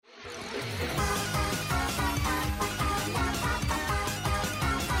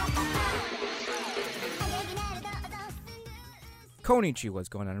Konnichiwa, what's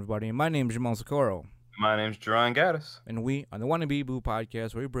going on, everybody? My name is Jamal Socorro. My name's Jerron Gaddis. And we are the Wannabe Boo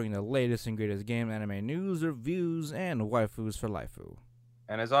podcast, where we bring the latest and greatest game anime news, reviews, and waifus for lifeu.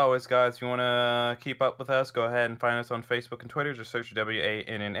 And as always, guys, if you want to keep up with us, go ahead and find us on Facebook and Twitter. Just search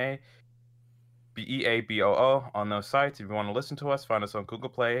WANNA BEABOO on those sites. If you want to listen to us, find us on Google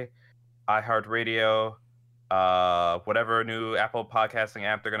Play, iHeartRadio, whatever new Apple podcasting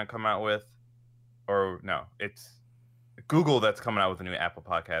app they're going to come out with. Or no, it's Google that's coming out with a new Apple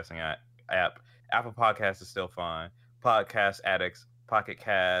podcasting app. Apple Podcast is still fine. Podcast Addicts, Pocket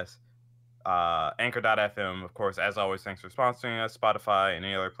Cast, Anchor.fm, of course, as always, thanks for sponsoring us. Spotify and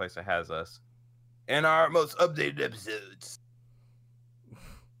any other place that has us. And our most updated episodes.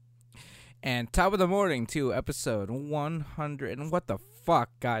 And top of the morning to episode 100. And what the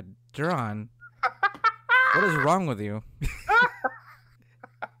fuck, God, John? What is wrong with you?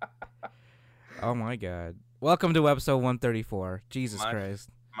 Oh my God. Welcome to episode 134. Jesus Christ.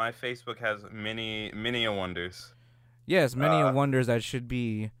 My Facebook has many wonders. Yes, many wonders that should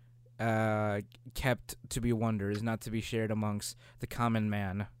be kept to be wonders, not to be shared amongst the common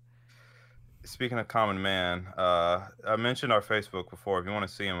man. Speaking of common man, I mentioned our Facebook before. If you want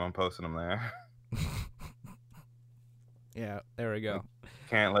to see them, I'm posting them there. Yeah, there we go.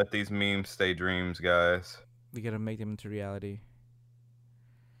 Can't let these memes stay dreams, guys. We gotta make them into reality.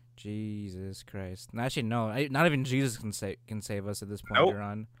 Jesus Christ. Actually, no. Not even Jesus can save us at this point, Nope. You're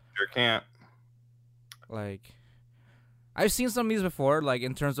on. Sure can't. Like, I've seen some of these before, like,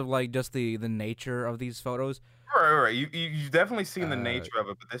 in terms of, like, just the nature of these photos. Right. You've definitely seen the nature of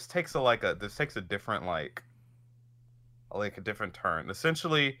it, but this takes a different like a different turn.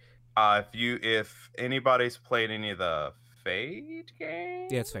 Essentially, if anybody's played any of the Fate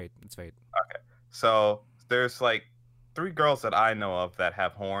games, Yeah, it's Fate. It's Fate. Okay, so there's like 3 girls that I know of that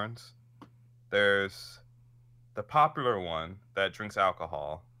have horns. There's the popular one that drinks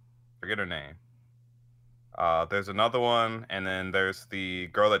alcohol. Forget her name. There's another one, and then there's the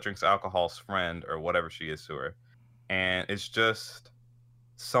girl that drinks alcohol's friend, or whatever she is to her. And it's just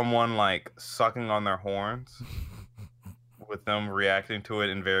someone, like, sucking on their horns with them reacting to it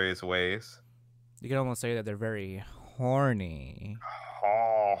in various ways. You can almost say that they're very horny.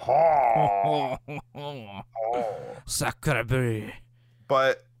 Sakuraburi.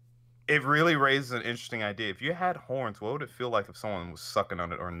 But it really raises an interesting idea. If you had horns, what would it feel like if someone was sucking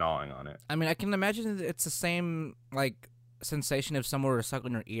on it or gnawing on it? I mean, I can imagine it's the same, like, sensation if someone were to suck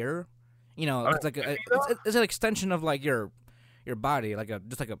on your ear. You know, it's like it's an extension of, like, your body, like an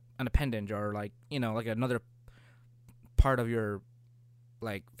appendage, or, like, you know, like another part of your,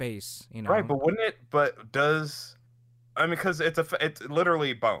 like, face. You know, right? But wouldn't it? But does I mean, because it's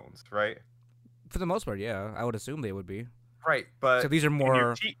literally bones, right? For the most part, yeah, I would assume they would be. Right, but so these are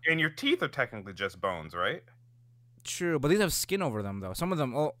more. And your teeth are technically just bones, right? True, but these have skin over them, though. Some of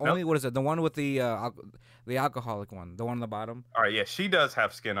them only. Nope. What is it? The one with the alcoholic one, the one on the bottom. All right, yeah, she does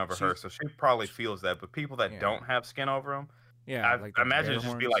have skin over her, so she probably feels that. But people that don't have skin over them, yeah, I imagine it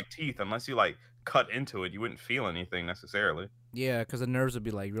just be like teeth. Unless you like cut into it, you wouldn't feel anything necessarily. Yeah, because the nerves would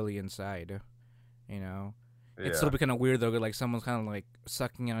be like really inside, you know. Yeah. It's still be kind of weird though, like someone's kind of like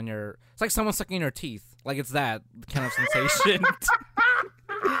sucking on your. It's like someone sucking on your teeth. Like it's that kind of sensation.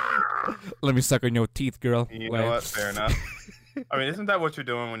 Let me suck on your teeth, girl. You know what? Fair enough. I mean, isn't that what you're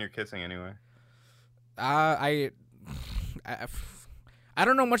doing when you're kissing anyway? I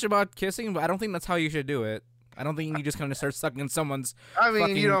don't know much about kissing, but I don't think that's how you should do it. I don't think you just kind of start sucking someone's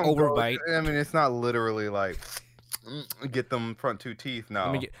fucking you don't overbite. I mean, it's not literally like get them front 2 teeth.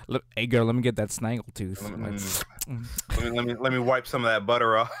 No. Hey girl, let me get that snaggle tooth. Let me wipe some of that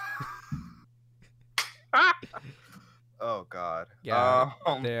butter off. Oh God. Yeah.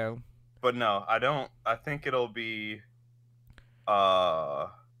 But no, I don't. I think it'll be. I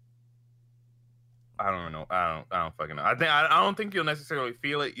don't know. I don't fucking know. I don't think you'll necessarily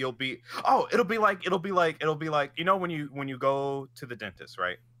feel it. It'll be like you know when you go to the dentist,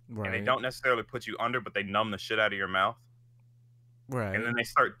 right? Right. And they don't necessarily put you under, but they numb the shit out of your mouth. Right. And then they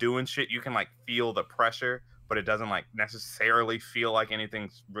start doing shit. You can like feel the pressure, but it doesn't like necessarily feel like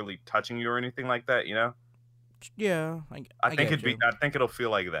anything's really touching you or anything like that. You know? Yeah. I think it'll feel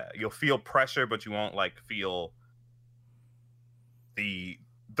like that. You'll feel pressure, but you won't like feel the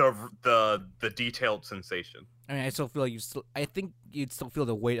detailed sensation. I mean, I still feel like I think you'd still feel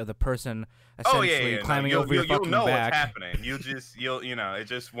the weight of the person essentially climbing over your fucking back. You'll know what's happening. It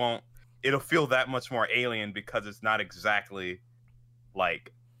just won't. It'll feel that much more alien because it's not exactly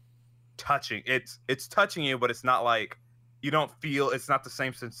like touching. It's touching you, but it's not like you don't feel, it's not the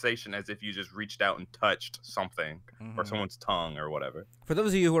same sensation as if you just reached out and touched something or someone's tongue or whatever. For those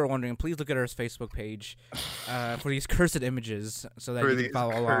of you who are wondering, please look at our Facebook page for these cursed images so that you can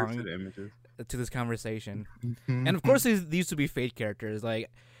follow along to this conversation. And of course, these used to be fake characters.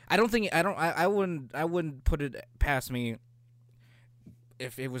 Like, I wouldn't put it past me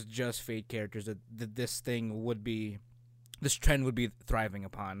if it was just fake characters that this trend would be thriving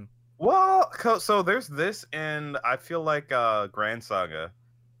upon. Well, so there's this, and I feel like Grand Saga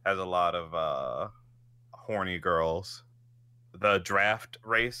has a lot of horny girls. The draft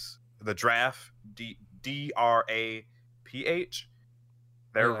race, the draft DRAPH,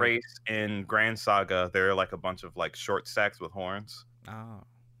 their race in Grand Saga, they're like a bunch of like short stacks with horns. Oh,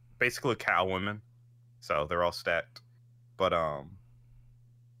 basically cow women, so they're all stacked. But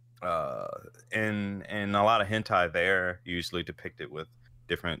in a lot of hentai, they're usually depicted with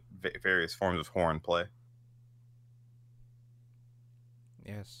different various forms of horn play.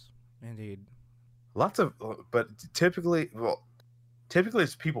 Yes, indeed. Lots of, but typically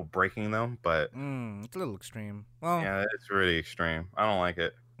it's people breaking them, but it's a little extreme. Well, yeah, it's really extreme. I don't like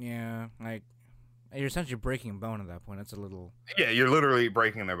it. Yeah, like you're essentially breaking bone at that point. That's a little. Yeah, you're literally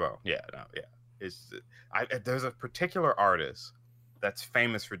breaking their bone. Yeah, no, yeah. There's a particular artist that's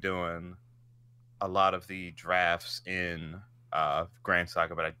famous for doing a lot of the drafts in Grand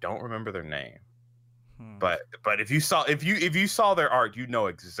Saga, but I don't remember their name. But if you saw their art, you know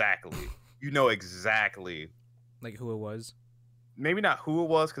exactly like who it was. Maybe not who it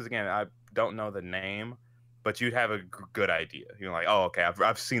was, because again, I don't know the name, but you'd have a good idea. You're like, oh, okay,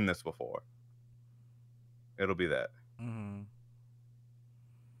 I've seen this before. It'll be that.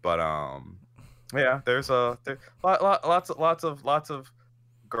 But yeah, there's lots of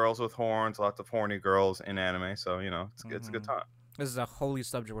girls with horns, lots of horny girls in anime. So it's a good time. This is a holy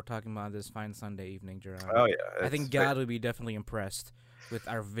subject we're talking about this fine Sunday evening, Gerard. Oh yeah, I think God would be definitely impressed with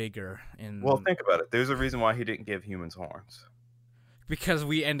our vigor. Well, think about it. There's a reason why he didn't give humans horns. Because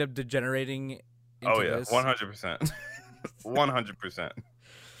we end up degenerating into this. 100%. 100%.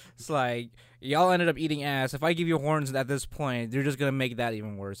 It's like, y'all ended up eating ass. If I give you horns at this point, you're just going to make that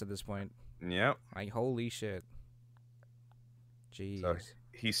even worse at this point. Yep. Like, holy shit. Jeez. So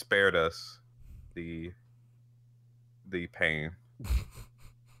he spared us the pain.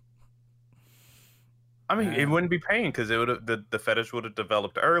 I mean, it wouldn't be pain because it would have the fetish would have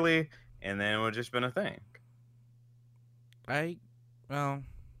developed early, and then it would have just been a thing. I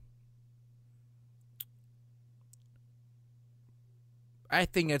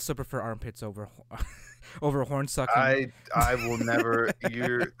think I'd still prefer armpits over horn sucking. I will never.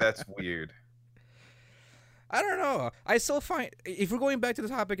 That's weird. I don't know. I still find, if we're going back to the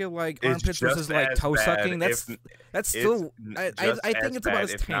topic of like armpits versus like toe sucking, that's still. I think it's about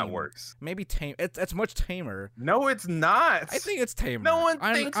as tame. Not worse. Maybe tame. It's much tamer. No, it's not. I think it's tamer. No one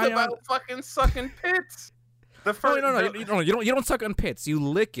thinks about fucking sucking pits. No. You don't suck on pits. You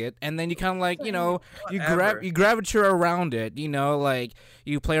lick it, and then you kind of like you gravitate around it. Like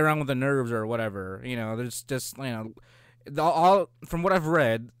you play around with the nerves or whatever. There's just all from what I've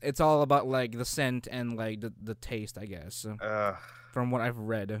read, it's all about like the scent and like the taste, I guess. From what I've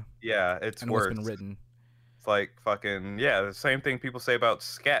read. Yeah, it's worse. What's been written. It's like fucking the same thing people say about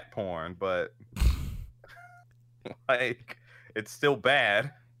scat porn, but like it's still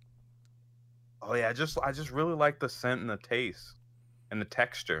bad. Oh yeah, I just really like the scent and the taste and the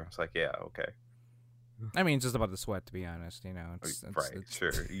texture. It's like, yeah, okay. I mean, it's just about the sweat, to be honest. It's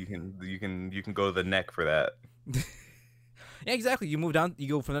sure. You can go to the neck for that. Yeah, exactly. You move down. You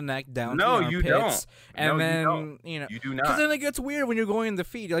go from the neck down. No, to the you don't. And then you do not. Because then it gets weird when you're going in the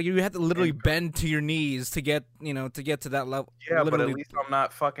feet. Like you have to literally bend to your knees to get to that level. Yeah, but at least I'm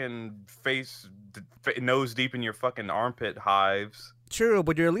not fucking nose deep in your fucking armpit hives. True,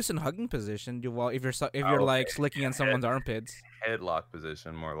 but you're at least in hugging position. If you're like slicking on someone's armpits. Headlock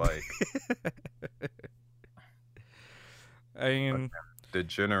position, more like. I mean,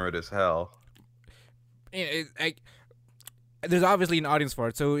 degenerate as hell. There's obviously an audience for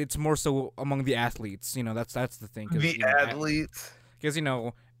it, so it's more so among the athletes. That's the thing. The athletes, because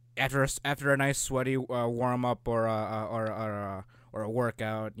after a nice sweaty warm up or a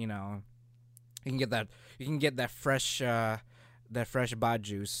workout, you can get that fresh bod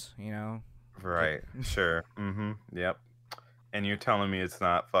juice, Right. Sure. Yep. And you're telling me it's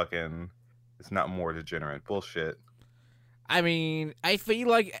not more degenerate. Bullshit. I mean, I feel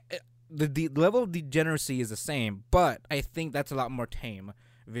like the level of degeneracy is the same, but I think that's a lot more tame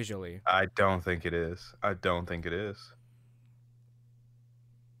visually. I don't think it is.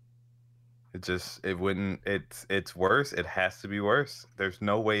 It's worse. It has to be worse. There's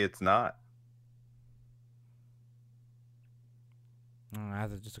no way it's not. I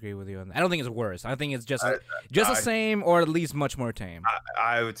have to disagree with you on that. I don't think it's worse. I think it's just I, the same, or at least much more tame.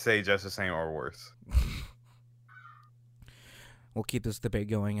 I would say just the same or worse. We'll keep this debate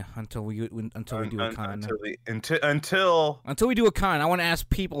going until we do a con. Until we do a con, I want to ask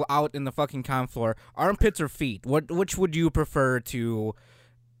people out in the fucking con floor: armpits or feet? Which would you prefer to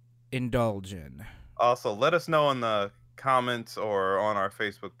indulge in? Also, let us know in the comments or on our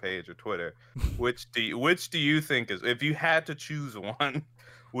Facebook page or Twitter, which do you think is, if you had to choose one,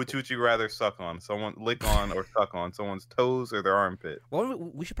 which would you rather suck on? Lick on or suck on someone's toes or their armpit? Well,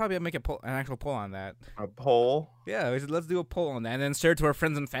 we should probably make an actual poll on that. A poll? Yeah, let's do a poll on that, and then share it to our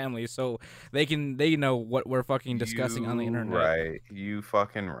friends and family so they know what we're fucking discussing on the internet. Right, you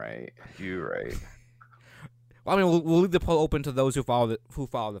fucking right. You right. Well, I mean, we'll leave the poll open to those who follow the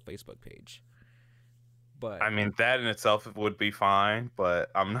Facebook page. But I mean, that in itself would be fine,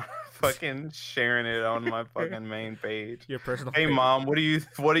 but I'm not fucking sharing it on my fucking main page. Your personal. Hey, page. Mom, what do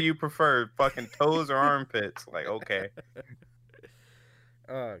you prefer, fucking toes or armpits? Like, okay.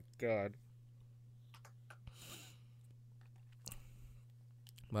 Oh God.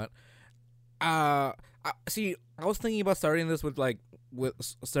 But, see, I was thinking about starting this with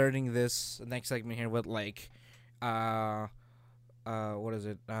starting this next segment here with what is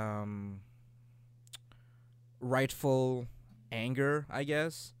it? Rightful anger, I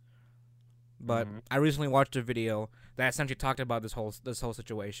guess. But I recently watched a video that essentially talked about this whole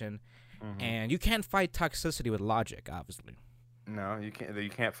situation, and you can't fight toxicity with logic, obviously. No, you can't.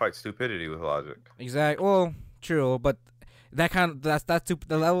 You can't fight stupidity with logic. Exactly. Well, true, but the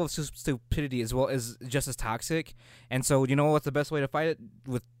level of stupidity as well is just as toxic, and so you know what's the best way to fight it?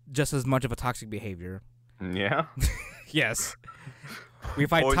 With just as much of a toxic behavior. Yeah. Yes. We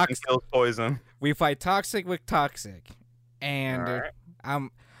fight toxic. Poison. We fight toxic with toxic, and right. I'm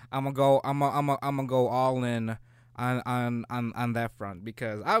gonna go all in on that front,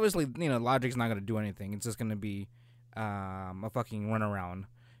 because obviously logic's not gonna do anything. It's just gonna be a fucking runaround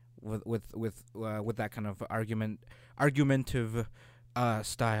with that kind of argumentative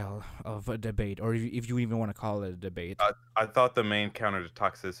style of a debate, or if you even want to call it a debate. I thought the main counter to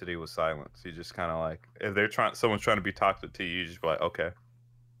toxicity was silence. You just kind of like, if someone's trying to be toxic to you, you just be like, okay,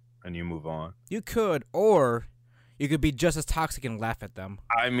 and you move on. You could, or you could be just as toxic and laugh at them.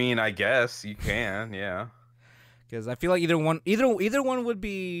 I mean, I guess you can, yeah. Because I feel like either one would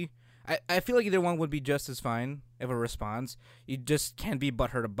be. I feel like either one would be just as fine if a response. You just can't be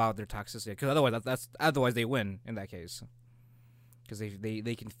butthurt about their toxicity, because otherwise they win in that case. Because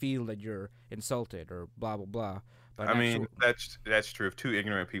they can feel that you're insulted or blah blah blah. But I mean, that's true. If two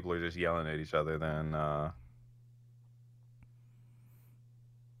ignorant people are just yelling at each other, then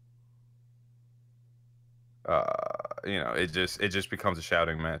it just becomes a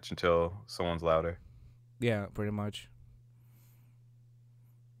shouting match until someone's louder. Yeah, pretty much.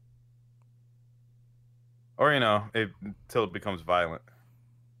 Or until it becomes violent,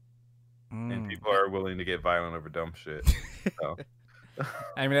 and people are willing to get violent over dumb shit. So.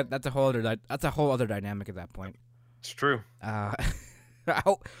 I mean, that's a whole other dynamic at that point. It's true. I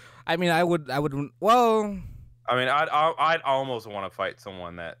mean, I would. Well, I mean, I'd almost want to fight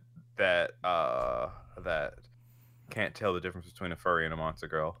someone that can't tell the difference between a furry and a monster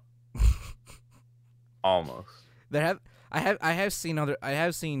girl. Almost. I have seen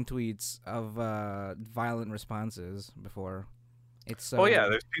tweets of violent responses before. It's oh yeah,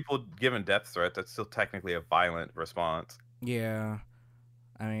 there's people giving death threats. That's still technically a violent response. Yeah.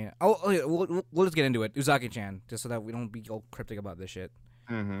 I mean, we'll just get into it. Uzaki-chan, just so that we don't be all cryptic about this shit.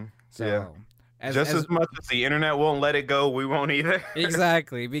 Mm-hmm. So, yeah. As much as the internet won't let it go, we won't either.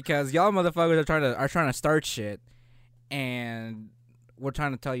 Exactly, because y'all motherfuckers are trying to start shit, and we're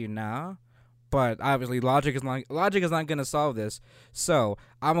trying to tell you nah. But obviously, logic is not gonna solve this. So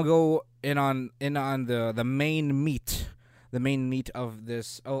I'm gonna go in on the main meat. The main meat of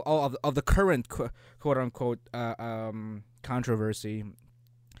this, of the current quote unquote controversy,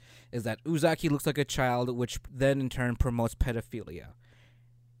 is that Uzaki looks like a child, which then in turn promotes pedophilia.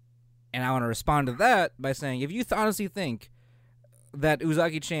 And I want to respond to that by saying, if you honestly think that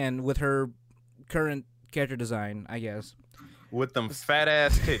Uzaki-chan, with her current character design, I guess, with them fat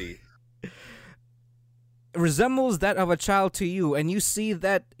ass titties, resembles that of a child to you, and you see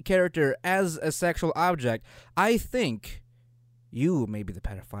that character as a sexual object, I think you may be the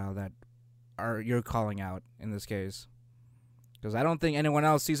pedophile that you're calling out in this case. Because I don't think anyone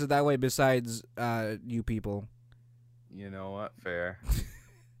else sees it that way besides you people. You know what? Fair.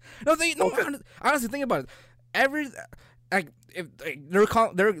 Honestly, think about it.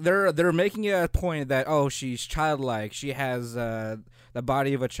 They're making a point that she's childlike. She has the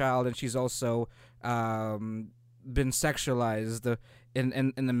body of a child, and she's also been sexualized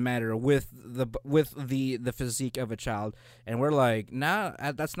in the matter with the physique of a child, and we're like, nah,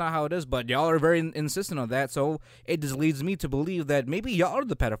 that's not how it is. But y'all are very insistent on that, so it just leads me to believe that maybe y'all are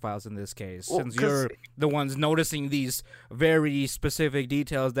the pedophiles in this case, since you're the ones noticing these very specific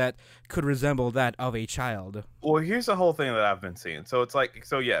details that could resemble that of a child. Well, here's the whole thing that I've been seeing. So it's like,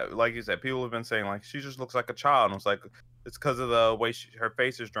 so yeah, like you said, people have been saying like she just looks like a child, and it's like it's because of the way her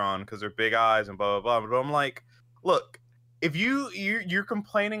face is drawn, because her big eyes and blah blah blah. But I'm like, look. If you're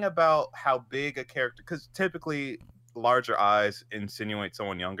complaining about how big a character, because typically larger eyes insinuate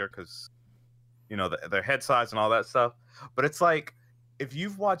someone younger, because you know their head size and all that stuff. But it's like if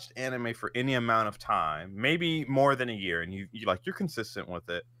you've watched anime for any amount of time, maybe more than a year, and you're consistent with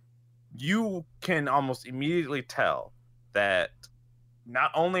it, you can almost immediately tell that not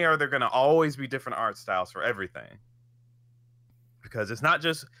only are there going to always be different art styles for everything, because it's not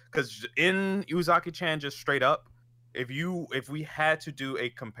just because in Uzaki-chan just straight up. If we had to do a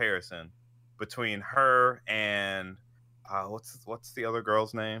comparison between her and what's the other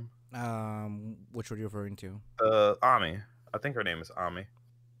girl's name? Which were you referring to? Ami. I think her name is Ami.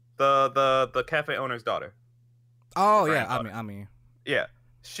 The cafe owner's daughter. Oh yeah, Ami. Yeah,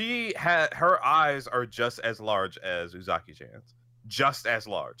 her eyes are just as large as Uzaki-chan's. Just as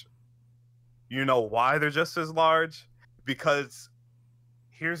large. You know why they're just as large? Because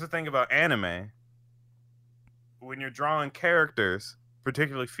here's the thing about anime. When you're drawing characters,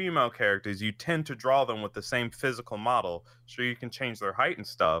 particularly female characters, you tend to draw them with the same physical model. Sure, you can change their height and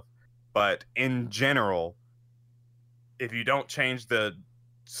stuff, but in general, if you don't change the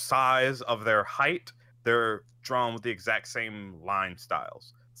size of their height, they're drawn with the exact same line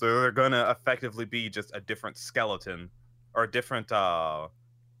styles. So they're gonna effectively be just a different skeleton or a different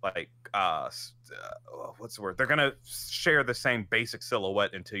what's the word? They're gonna share the same basic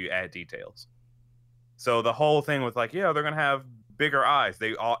silhouette until you add details. So the whole thing with like, yeah, they're gonna have bigger eyes.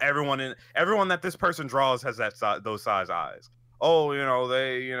 Everyone that this person draws has those size eyes. Oh,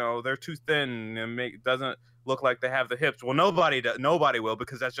 they're too thin and doesn't look like they have the hips. Well, nobody will,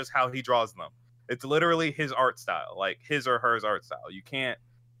 because that's just how he draws them. It's literally his art style, like his or hers art style. You can't,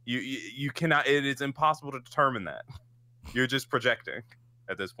 you cannot. It is impossible to determine that. You're just projecting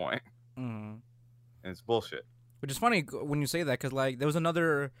at this point, and it's bullshit. Which is funny when you say that, because like there was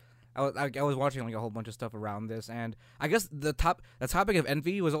another. I was watching like a whole bunch of stuff around this, and I guess the topic of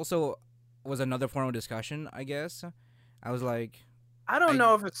envy was another form of discussion. I guess I was like, I don't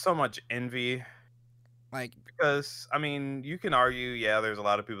know if it's so much envy, like, because I mean you can argue, yeah, there's a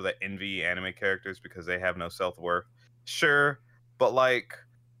lot of people that envy anime characters because they have no self-worth. Sure, but like,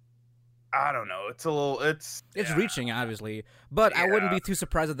 I don't know. It's reaching, obviously, but yeah. I wouldn't be too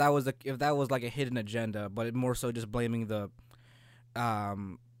surprised if that was like a hidden agenda, but more so just blaming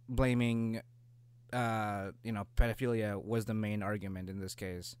pedophilia was the main argument in this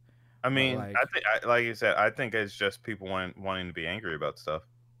case. I mean, I think, like you said, I think it's just people wanting to be angry about stuff.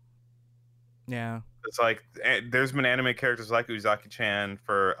 Yeah, it's like there's been anime characters like Uzaki-chan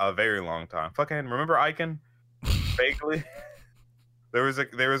for a very long time. Fucking remember Icon? Vaguely, there was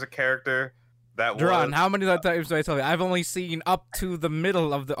a character that Duran, how many times do I tell you? I've only seen up to the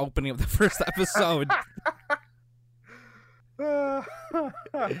middle of the opening of the first episode. But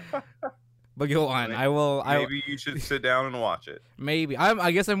go on. Maybe you should sit down and watch it. Maybe I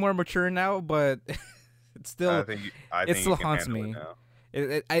guess I'm more mature now, but it still still haunts me.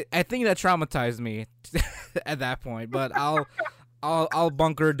 I think that traumatized me at that point. But I'll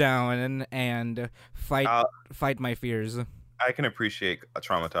bunker down and fight my fears. I can appreciate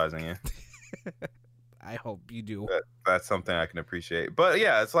traumatizing you. I hope you do. That's something I can appreciate. But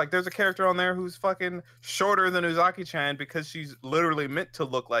yeah, it's like there's a character on there who's fucking shorter than Uzaki-chan because she's literally meant to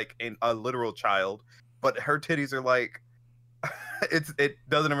look like a literal child, but her titties are like, it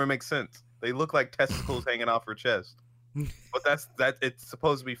doesn't even make sense. They look like testicles hanging off her chest. But it's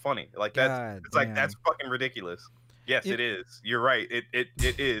supposed to be funny. Like that's fucking ridiculous. Yes, it is. You're right. It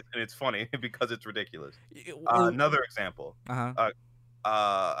is, and it's funny because it's ridiculous. Another example.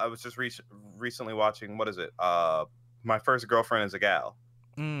 I was just recently watching, what is it? My First Girlfriend is a Gal.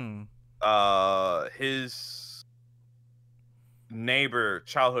 His neighbor,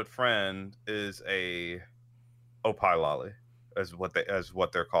 childhood friend, is a opie lolly, as what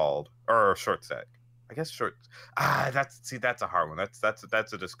they're called, or short stack. I guess short. That's a hard one.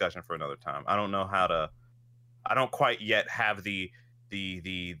 That's a discussion for another time. I don't know how to. I don't quite yet have the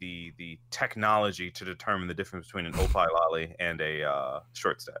technology to determine the difference between an opie lolly and a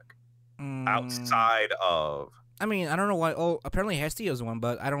short stack. Outside of, I mean, I don't know why. Oh, apparently Hestia is one,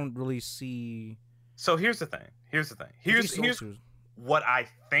 but I don't really see. So here's the thing. Here's what I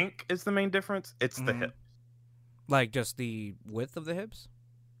think is the main difference. It's the hip. Like just the width of the hips,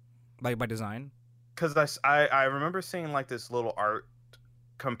 like by design. Because I remember seeing like this little art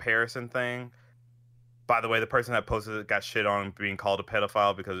comparison thing. By the way, the person that posted it got shit on being called a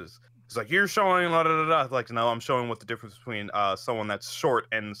pedophile because it's like you're showing la da da da. Like, no, I'm showing what the difference between someone that's short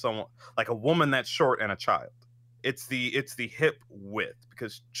and someone like a woman that's short and a child. It's the hip width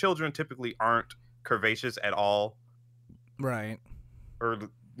because children typically aren't curvaceous at all, Right. or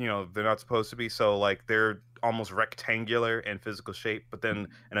they're not supposed to be. So like they're almost rectangular in physical shape, but then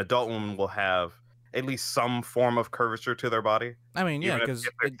an adult woman will have at least some form of curvature to their body. I mean, yeah, because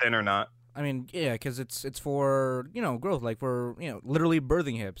they're thin or not. I mean, yeah, because it's for growth, like for literally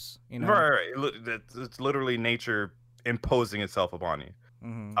birthing hips. Right. It's literally nature imposing itself upon you.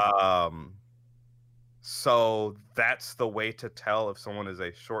 Mm-hmm. So that's the way to tell if someone is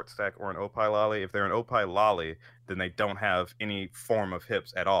a short stack or an opie lolly. If they're an opie lolly, then they don't have any form of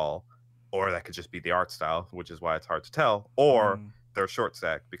hips at all, or that could just be the art style, which is why it's hard to tell. Or they're short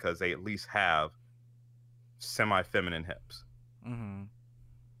stack because they at least have semi-feminine hips. Mm-hmm.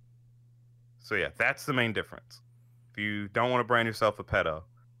 So yeah, that's the main difference. If you don't want to brand yourself a pedo,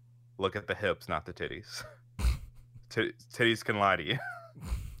 look at the hips, not the titties. Titties can lie to you.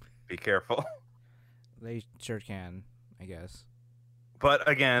 Be careful. They sure can, I guess. But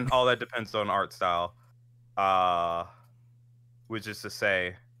again, all that depends on art style. Which is to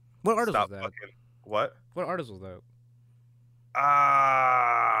say, what artist was that? What? What artist was that?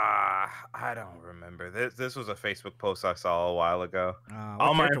 I don't remember. This was a Facebook post I saw a while ago.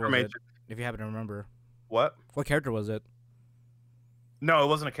 All my information. If you happen to remember. What character was it? No, it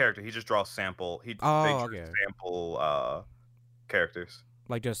wasn't a character. He just draws sample. Sample characters.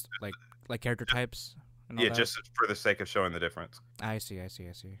 Like just like character types. Yeah, just for the sake of showing the difference. I see. I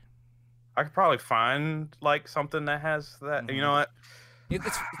could probably find like something that has that. Mm-hmm. You know what?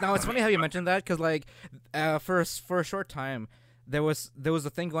 It's funny how you mentioned that because like for a short time there was a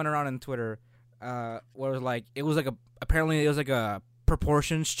thing going around on Twitter where it was like a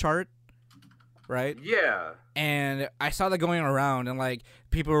proportions chart. Right? Yeah. And I saw that going around, and like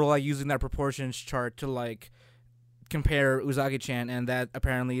people were like using that proportions chart to like compare Uzagi-chan, and that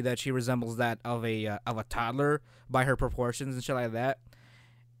apparently that she resembles that of a toddler by her proportions and shit like that.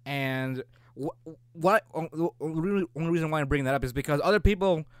 And the only reason why I'm bringing that up is because other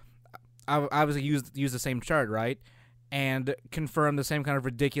people obviously use the same chart, right? And confirm the same kind of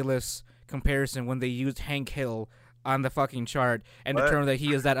ridiculous comparison when they used Hank Hill on the fucking chart and determined that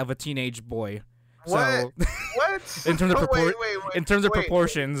he is that of a teenage boy. What? So, what? In terms of in terms of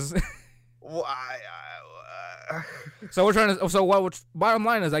proportions. So we're trying to. So what? Bottom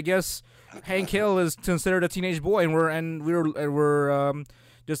line is, I guess Hank Hill is considered a teenage boy, and we're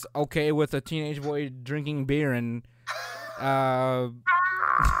just okay with a teenage boy drinking beer and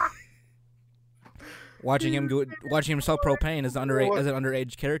watching him sell propane as an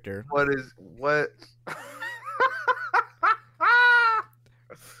underage character. What?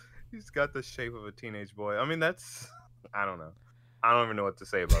 He's got the shape of a teenage boy. I mean, I don't know. I don't even know what to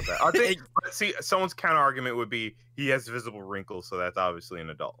say about that. I think, see, someone's counter argument would be he has visible wrinkles, so that's obviously an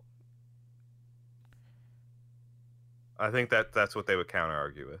adult. I think that's what they would counter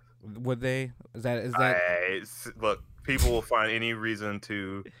argue with. Would they? Is that? Look, people will find any reason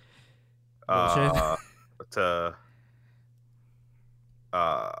to what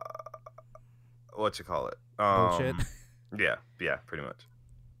you call it? Bullshit. Yeah, pretty much.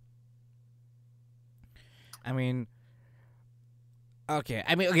 I mean, okay.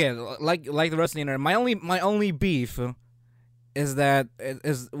 I mean, again, like the rest of the internet, my only beef is that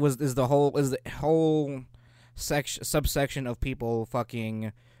is the whole subsection of people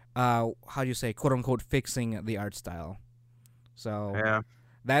fucking how do you say, quote unquote, fixing the art style. So yeah,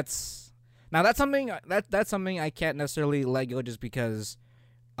 that's something I can't necessarily let go just because.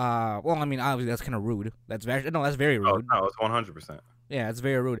 Well, I mean, obviously that's kind of rude. That's very rude. Oh, no, it's 100%. Yeah, it's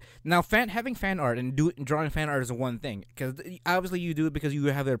very rude. Now, having fan art and drawing fan art is one thing, because obviously you do it because you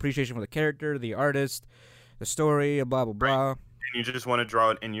have the appreciation for the character, the artist, the story, blah blah blah. Right. And you just want to draw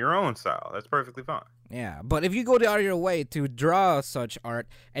it in your own style. That's perfectly fine. Yeah, but if you go out of your way to draw such art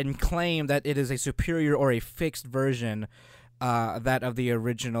and claim that it is a superior or a fixed version, that of the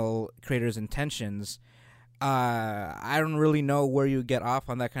original creator's intentions, I don't really know where you get off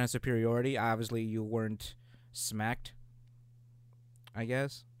on that kind of superiority. Obviously, you weren't smacked. I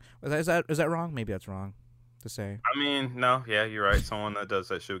guess. Is that wrong? Maybe that's wrong to say. I mean, no, yeah, you're right. Someone that does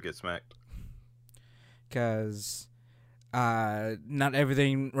that should get smacked. Because not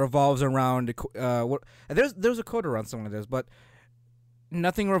everything revolves around what. There's a quote around something like this, but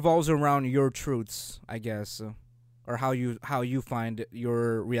nothing revolves around your truths, I guess, or how you find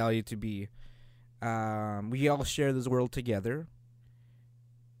your reality to be. We all share this world together,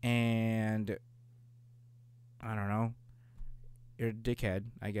 and I don't know. You're a dickhead,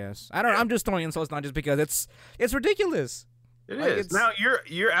 I guess. I don't know. I'm just throwing insults not just because it's ridiculous. It is. Now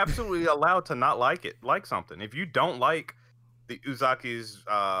you're absolutely allowed to not like something. If you don't like the Uzaki's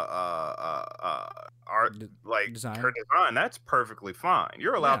art, like design. her design, that's perfectly fine.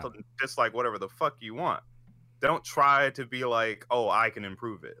 You're allowed to dislike whatever the fuck you want. Don't try to be like, oh, I can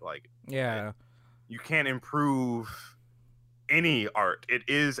improve it. Like, you can't improve any art. It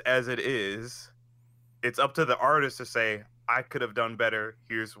is as it is. It's up to the artist to say, I could have done better.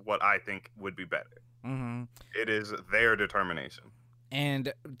 Here's what I think would be better. Mm-hmm. It is their determination.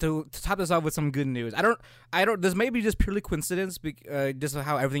 And to top this off with some good news, I don't. This may be just purely coincidence, just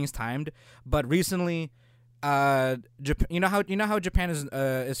how everything's timed. But recently, Japan, you know how Japan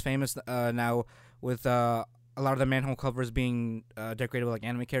is famous now with a lot of the manhole covers being decorated with like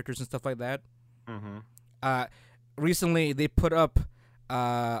anime characters and stuff like that. Mm-hmm. Recently, they put up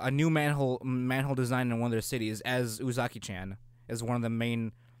a new manhole design in one of their cities as Uzaki-chan as one of the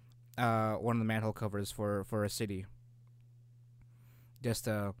manhole covers for a city. Just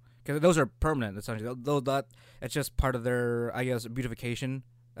because those are permanent, essentially. Though that's just part of their, I guess, beautification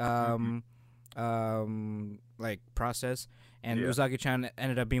like process. And Uzaki-chan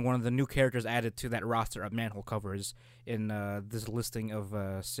ended up being one of the new characters added to that roster of manhole covers in this listing of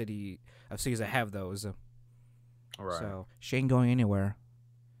cities that have those. Right. So she ain't going anywhere.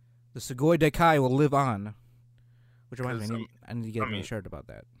 The Sugoi Dekai will live on. Which reminds me, I need to get a shirt about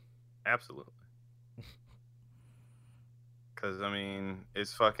that. Absolutely. Because,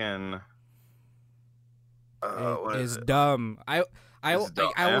 it's fucking... it is dumb. I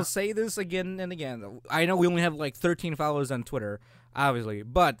will say this again and again. I know we only have like 13 followers on Twitter, obviously,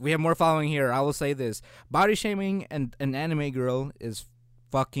 but we have more following here. I will say this. Body shaming and an anime girl is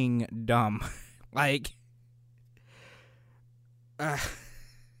fucking dumb. Like...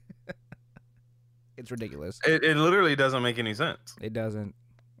 it's ridiculous. It literally doesn't make any sense. It doesn't.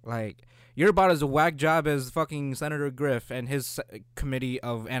 Like, you're about as a whack job as fucking Senator Griff and his committee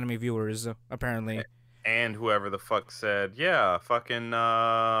of anime viewers, apparently. And whoever the fuck said, yeah, fucking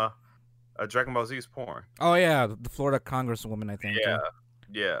Dragon Ball Z's porn. Oh, yeah, the Florida Congresswoman, I think.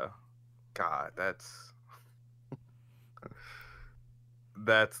 Yeah. God, that's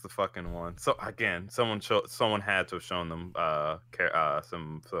the fucking one. So again, someone had to have shown them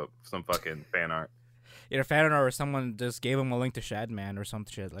some fucking fan art. Either fan art or someone just gave them a link to Shadman or some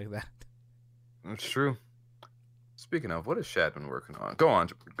shit like that. It's true. Speaking of, what is Shadman working on? Go on,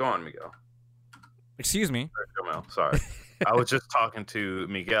 Miguel. Excuse me. Sorry. I was just talking to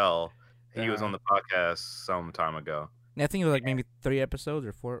Miguel. He was on the podcast some time ago. I think it was like maybe 3 episodes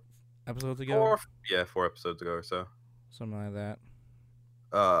or 4 episodes ago. 4 episodes ago or so. Something like that.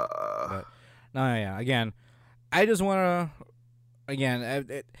 But, no, yeah. Again, I just want to. Again,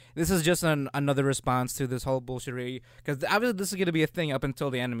 this is just another response to this whole bullshit. Because obviously, this is going to be a thing up until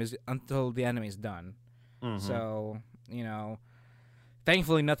the anime is done. Mm-hmm. So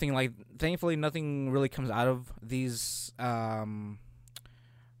thankfully, nothing really comes out of these. I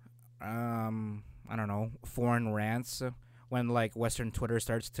don't know, foreign rants when like Western Twitter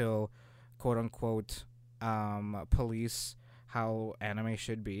starts to, quote unquote, police how anime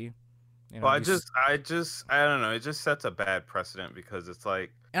should be. Well, I don't know. It just sets a bad precedent because it's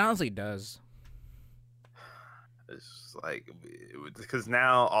like... It honestly does. It's just like... Because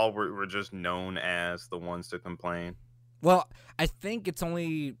now we're just known as the ones to complain. Well, I think it's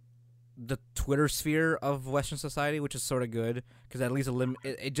only the Twitter sphere of Western society, which is sort of good, because at least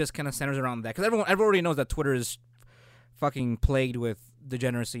it just kind of centers around that. Because everyone already knows that Twitter is fucking plagued with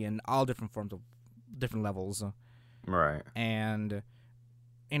degeneracy in all different forms of different levels. Right. And...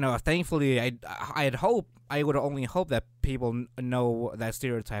 thankfully, I would only hope that people know that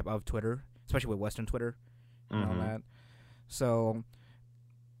stereotype of Twitter, especially with Western Twitter, and all that. So,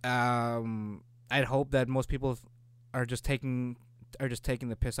 I'd hope that most people are just taking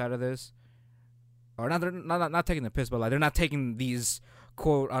the piss out of this, or not taking the piss, but like they're not taking these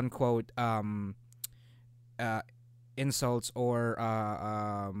quote unquote insults or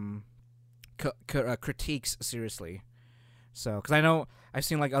critiques seriously. So, because I know I've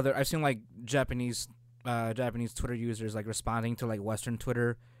seen like Japanese Twitter users like responding to like Western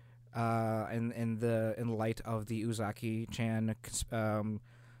Twitter, in light of the Uzaki-chan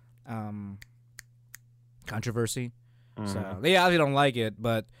controversy. So they obviously don't like it,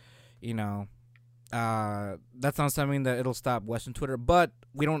 but that's not something that it'll stop Western Twitter. But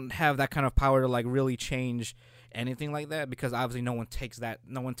we don't have that kind of power to like really change anything like that, because obviously no one takes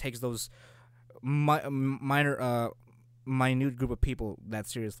those minor minute group of people that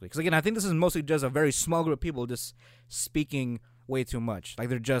seriously. Because again, I think this is mostly just a very small group of people just speaking way too much. Like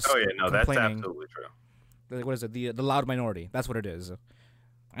they're just that's complaining. absolutely true. What is it? The loud minority. That's what it is. I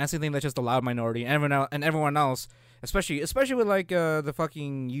honestly think that's just the loud minority, and everyone else, especially with like the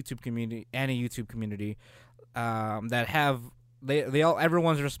fucking YouTube community, YouTube community, that have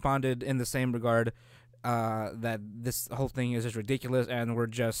everyone's responded in the same regard, that this whole thing is just ridiculous, and we're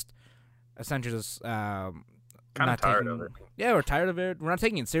just essentially just Kind of tired of it. Yeah, we're tired of it. We're not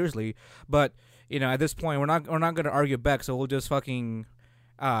taking it seriously, but at this point, we're not going to argue back. So we'll just fucking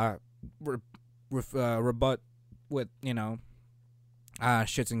rebut with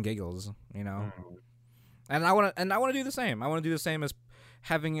shits and giggles, And I want to do the same. I want to do the same as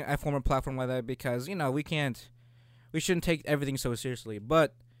having a former platform like that, because we shouldn't take everything so seriously,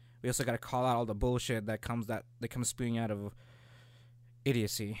 but we also got to call out all the bullshit that comes spewing out of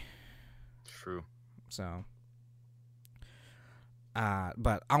idiocy. True. So,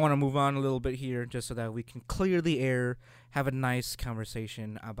 but I want to move on a little bit here, just so that we can clear the air, have a nice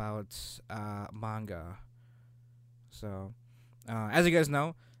conversation about manga. So, as you guys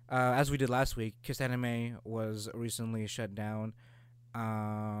know, as we did last week, Kiss Anime was recently shut down.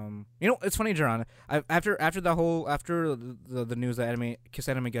 It's funny, Jaron. After the news that Kiss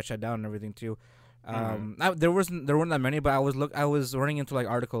Anime got shut down and everything too. There weren't that many, but I was running into like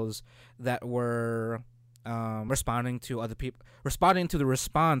articles that were responding to the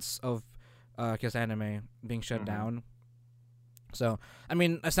response of Kiss Anime being shut down. So I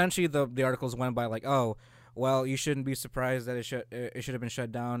mean, essentially the articles went by like, oh, well, you shouldn't be surprised that it should have been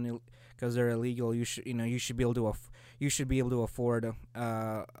shut down because they're illegal. You should be able to afford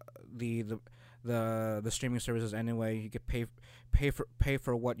the streaming services anyway. You could pay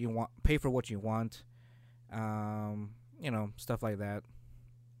for what you want. Stuff like that.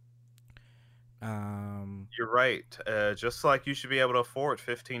 You're right. Just like you should be able to afford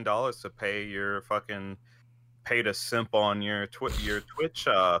 $15 to pay to simp on your Twitch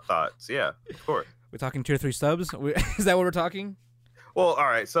thoughts. Yeah, of course. We're talking tier 3 subs. Is that what we're talking? Well, all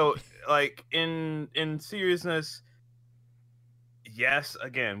right. So, like in seriousness, yes.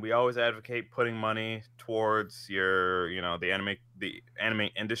 Again, we always advocate putting money towards the anime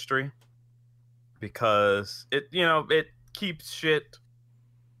industry, because it keeps shit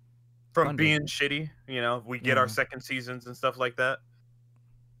from being shitty. We get our second seasons and stuff like that.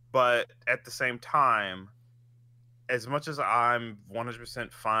 But at the same time, as much as I'm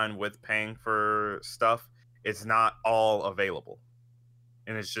 100% fine with paying for stuff, it's not all available,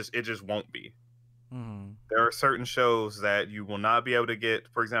 and it just won't be. Mm-hmm. There are certain shows that you will not be able to get.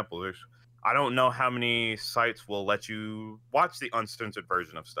 For example, I don't know how many sites will let you watch the uncensored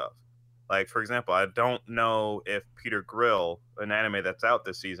version of stuff. Like, for example, I don't know if Peter Grill, an anime that's out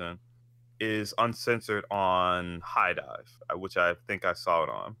this season, is uncensored on High Dive, which I think I saw it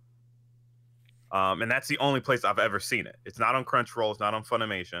on. And that's the only place I've ever seen it. It's not on Crunchyroll. It's not on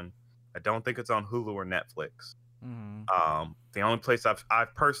Funimation. I don't think it's on Hulu or Netflix. Mm-hmm. The only place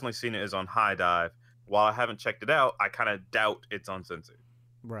I've personally seen it is on High Dive. While I haven't checked it out, I kind of doubt it's uncensored.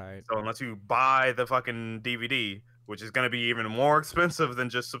 Right. So unless you buy the fucking DVD, which is going to be even more expensive than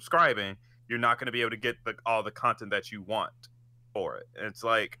just subscribing, you're not going to be able to get all the content that you want for it. And it's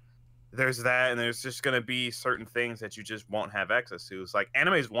like, there's that, and there's just going to be certain things that you just won't have access to. It's like,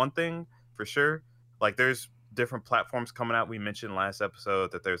 anime is one thing, for sure. Like, there's different platforms coming out. We mentioned last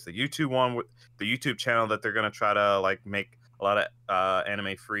episode that there's the YouTube one, with the YouTube channel that they're gonna try to like make a lot of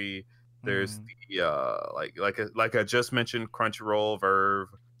anime free. There's the like I just mentioned, Crunchyroll, Verve,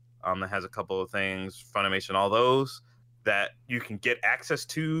 that has a couple of things, Funimation, all those that you can get access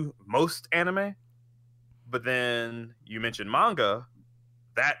to most anime. But then you mentioned manga.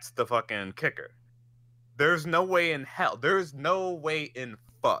 That's the fucking kicker. There's no way in hell. There's no way in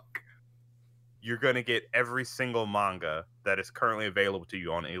fuck you're going to get every single manga that is currently available to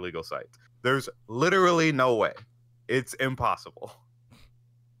you on illegal sites. There's literally no way. It's impossible.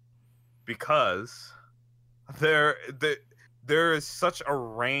 Because there is such a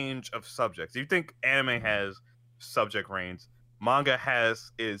range of subjects. You think anime has subject range. Manga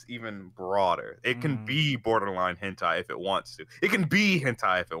is even broader. It can be borderline hentai if it wants to. It can be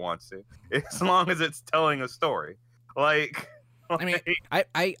hentai if it wants to. As long as it's telling a story. Like... I mean,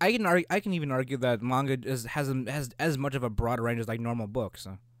 I can even argue that manga has as much of a broad range as like normal books.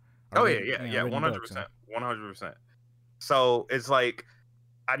 Yeah, 100%, 100%. So it's like,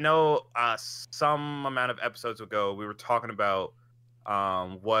 I know some amount of episodes ago we were talking about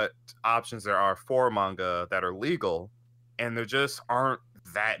what options there are for manga that are legal, and there just aren't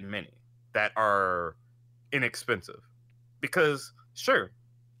that many that are inexpensive. Because sure,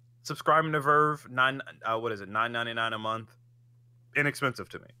 subscribing to Verve, what is it, $9.99 a month, inexpensive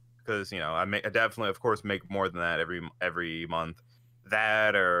to me because I definitely, of course, make more than that every month.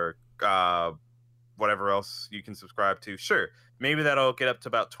 That or whatever else you can subscribe to. Sure, maybe that'll get up to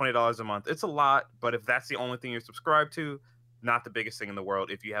about $20 a month. It's a lot, but if that's the only thing you're subscribed to, not the biggest thing in the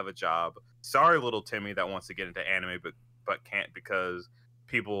world. If you have a job, sorry, little Timmy that wants to get into anime but can't because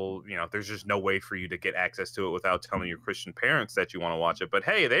people, there's just no way for you to get access to it without telling your Christian parents that you want to watch it. But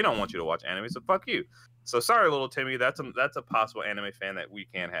hey, they don't want you to watch anime, so fuck you. So sorry, little Timmy, that's a possible anime fan that we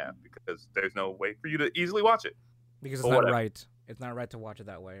can't have because there's no way for you to easily watch it. Because it's not right. It's not right to watch it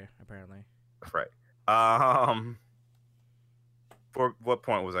that way, apparently. Right. For what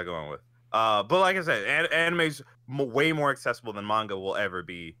point was I going with? But like I said, anime's way more accessible than manga will ever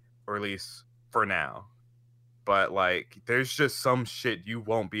be, or at least for now. But like, there's just some shit you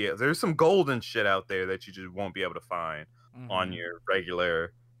won't be. There's some golden shit out there that you just won't be able to find on your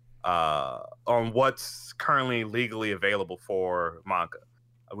regular, on what's currently legally available for manga.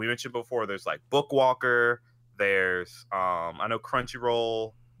 We mentioned before, there's like Bookwalker. There's I know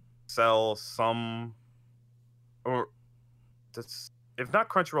Crunchyroll sells some, or if not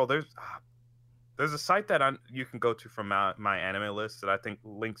Crunchyroll, there's a site that you can go to from my anime list that I think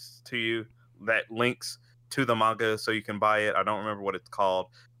links to the manga so you can buy it. I don't remember what it's called.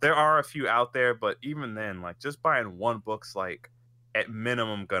 There are a few out there, but even then, like, just buying one book's like at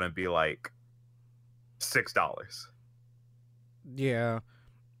minimum gonna be like $6. Yeah.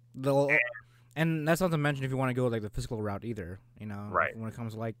 And that's not to mention if you want to go like the physical route either, right? When it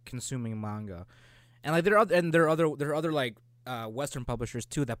comes to like consuming manga, and like there are other like Western publishers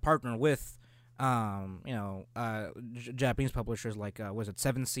too that partner with, Japanese publishers like was it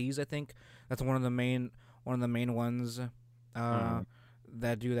Seven Seas? I think that's one of the main ones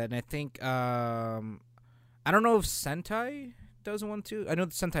that do that, and I think I don't know if Sentai does one too. I know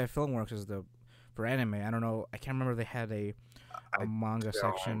the Sentai Filmworks is for anime. I don't know. I can't remember if they had a manga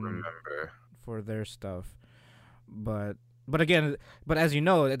section for their stuff, but as you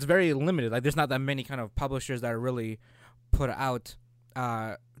know, it's very limited. Like, there's not that many kind of publishers that really put out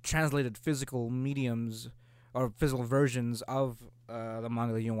translated physical mediums or physical versions of the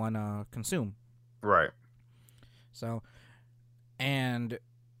manga that you want to consume. Right. So, and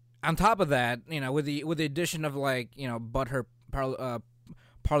on top of that, with the addition of like butthurt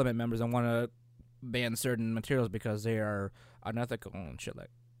parliament members that want to ban certain materials because they are unethical and shit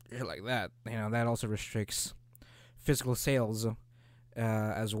like that. That also restricts physical sales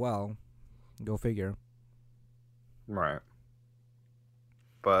as well. Go figure. Right.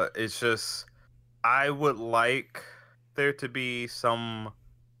 But it's just, I would like there to be some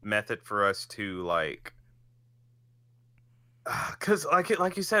method for us to like, because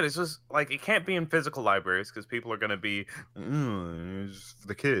like you said, it's just like it can't be in physical libraries because people are gonna be it's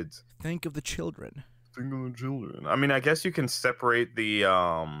the kids. Think of the children. I mean, I guess you can separate the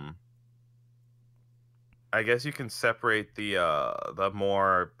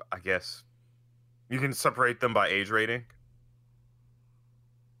more, I guess you can separate them by age rating.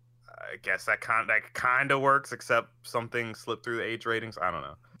 I guess that kind of works, except something slipped through the age ratings. I don't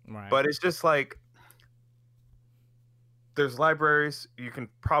know. Right. But it's just like, there's libraries, you can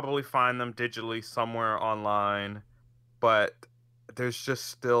probably find them digitally somewhere online, but there's just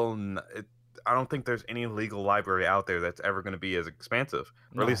still I don't think there's any legal library out there that's ever going to be as expansive,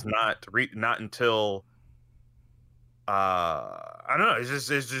 or at least not until I don't know. It's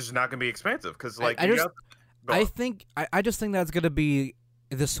just not going to be expansive because like I just think that's going to be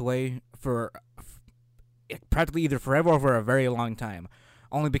this way for practically either forever or for a very long time.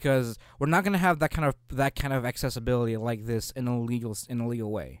 Only because we're not going to have that kind of accessibility like this in a legal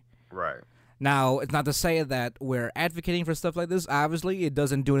way. Right. Now, it's not to say that we're advocating for stuff like this. Obviously, it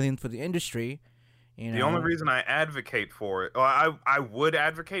doesn't do anything for the industry. The only reason I advocate for it, or I would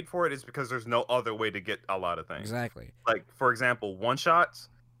advocate for it, is because there's no other way to get a lot of things. Exactly. Like, for example, one-shots,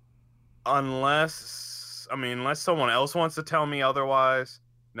 unless someone else wants to tell me otherwise,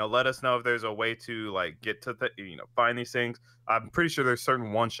 let us know if there's a way to like get to find these things. I'm pretty sure there's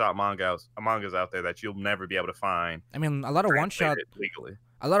certain one-shot mangas out there that you'll never be able to find. I mean, a lot of one-shots legally.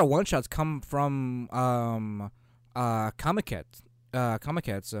 A lot of one-shots come from Comic-Cats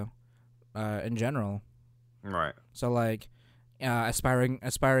in general. Right. So like aspiring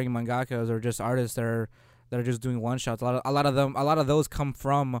mangakas or just artists that are just doing one-shots. A lot of those come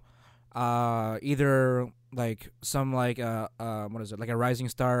from either like some like what is it, like a Rising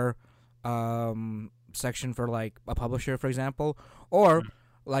Star section for like a publisher, for example, or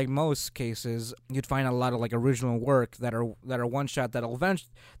like most cases, you'd find a lot of like original work that are one shot that'll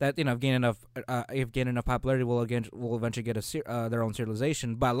that gain enough if gain enough popularity will eventually get their own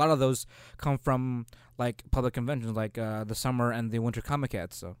serialization. But a lot of those come from like public conventions, like the summer and the winter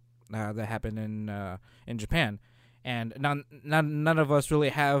Comic-Cats, so that happen in Japan, and none of us really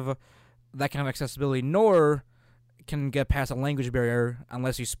have that kind of accessibility, nor can get past a language barrier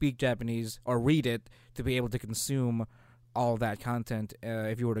unless you speak Japanese or read it to be able to consume all that content.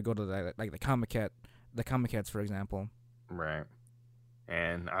 If you were to go to the Comic-Cats, for example. Right.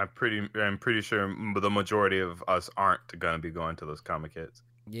 And I'm pretty sure the majority of us aren't gonna be going to those Comic-Cats.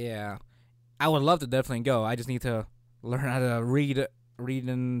 Yeah, I would love to definitely go. I just need to learn how to read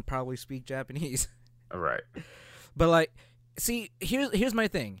and probably speak Japanese. Right. But like, see, here's my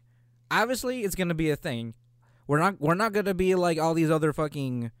thing. Obviously, it's gonna be a thing. We're not gonna be like all these other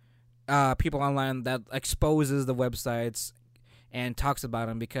fucking people online that exposes the websites and talks about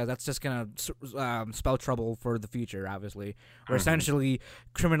them, because that's just gonna spell trouble for the future. Obviously, we're essentially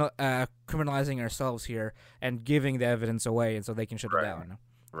criminalizing ourselves here and giving the evidence away, and so they can shut it down.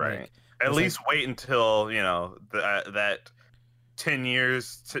 Right. Like, at least wait until that 10,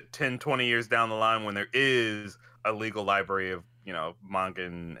 20 years down the line when there is a legal library of manga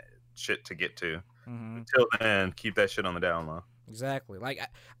and shit to get to. Mm-hmm. Until then, keep that shit on the down low. Exactly. Like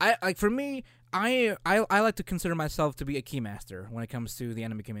I like, for me, I like to consider myself to be a keymaster when it comes to the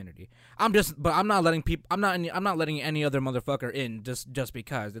anime community. I'm not letting any other motherfucker in just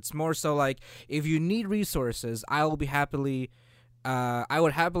because. It's more so like, if you need resources, I would happily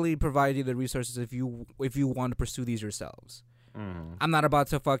provide you the resources if you want to pursue these yourselves. Mm-hmm. I'm not about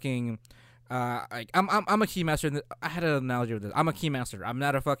to fucking like I'm a keymaster. I had an analogy with this. I'm a keymaster. I'm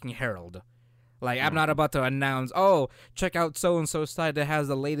not a fucking herald. Like, I'm not about to announce, oh, check out so-and-so site that has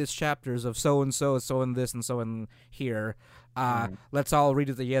the latest chapters of so-and-so, so-and this, and so-and here. Let's all read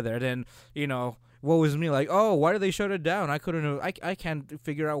it together. And then, what was me? Like, oh, why did they shut it down? I can't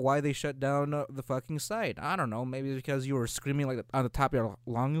figure out why they shut down the fucking site. I don't know. Maybe because you were screaming like on the top of your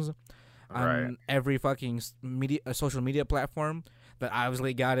lungs on every fucking social media platform that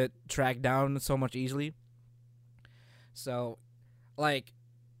obviously got it tracked down so much easily. So, like,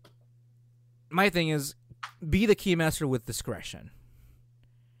 my thing is, be the keymaster with discretion.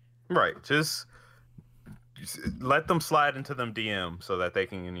 Right. Just let them slide into them DM so that they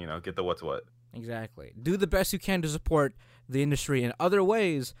can, get the what's what. Exactly. Do the best you can to support the industry in other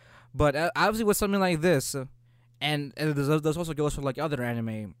ways, but obviously with something like this, and this also goes for like other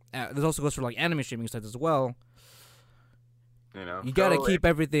anime. This also goes for like anime streaming sites as well. You gotta keep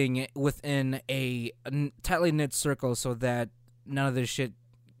everything within a tightly knit circle so that none of this shit.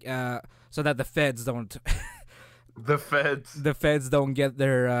 So that the feds don't. The feds don't get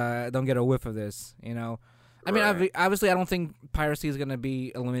a whiff of this. I mean, obviously, I don't think piracy is gonna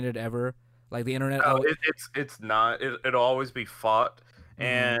be eliminated ever. Like the internet. No, it's not. It'll always be fought. Mm-hmm.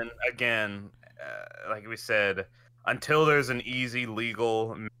 And again, like we said, until there's an easy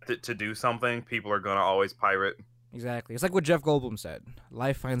legal method to do something, people are gonna always pirate. Exactly. It's like what Jeff Goldblum said: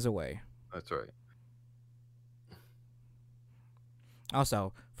 "Life finds a way." That's right.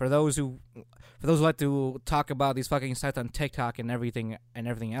 Also, for those who like to talk about these fucking sites on TikTok and everything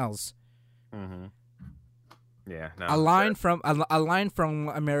else, mm-hmm. Yeah, no, a line from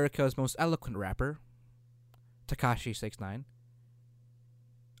America's most eloquent rapper, Tekashi 6ix9ine.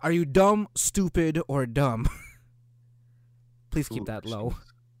 Are you dumb, stupid, or dumb? Please keep that low.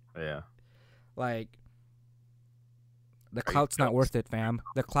 Yeah. Like, the clout's not worth it, fam.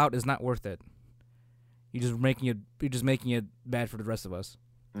 The clout is not worth it. You're just making it bad for the rest of us.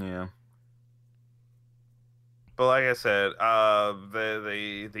 Yeah. But like I said,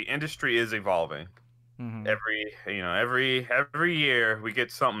 the industry is evolving. Mm-hmm. Every year we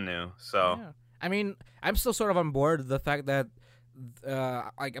get something new. So yeah. I mean, I'm still sort of on board the fact that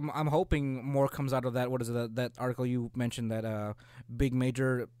I'm hoping more comes out of that. What is it, that article you mentioned, that big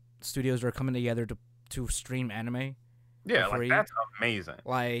major studios are coming together to stream anime? Yeah, like that's amazing.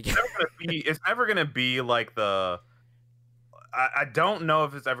 Like it's never gonna be like the. I don't know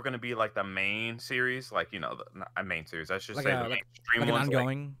if it's ever gonna be like the main series, like the main series. I should say the mainstream ones, an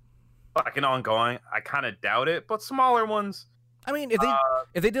ongoing. Like an ongoing. I kind of doubt it, but smaller ones. I mean,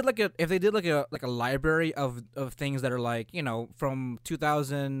 if they did like a library of things that are like from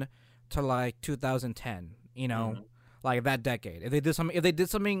 2000 to like 2010, mm-hmm. Like that decade. If they did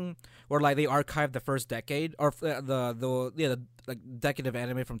something where like they archived the first decade or the like decade of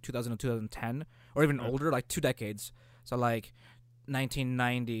anime from 2000 to 2010 or even older, like 2 decades. So like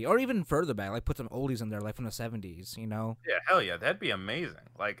 1990 or even further back, like put some oldies in there, like from the 70s. Yeah, hell yeah, that'd be amazing.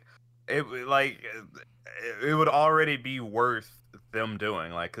 Like it would already be worth them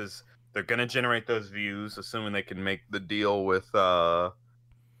doing, like, because they're gonna generate those views, assuming they can make the deal with fucking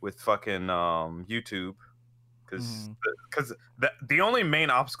YouTube, because the only main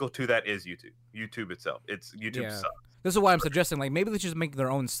obstacle to that is YouTube itself. It's YouTube sucks. This is why I'm suggesting, like, maybe they should make their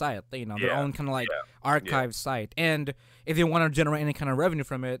own site, their own kind of like archive site, and if they want to generate any kind of revenue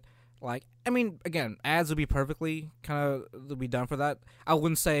from it, like, I mean, again, ads would be perfectly would be done for that. I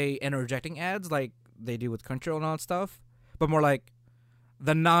wouldn't say interjecting ads like they do with Crunchyroll and all that stuff, but more like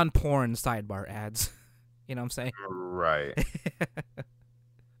the non-porn sidebar ads. You know what I'm saying? Right.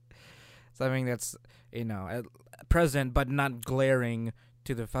 Something that's, present but not glaring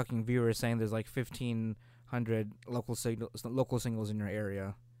to the fucking viewers, saying there's like 1,500 local singles in your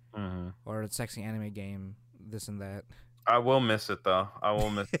area, or a sexy anime game, this and that. I will miss it though. I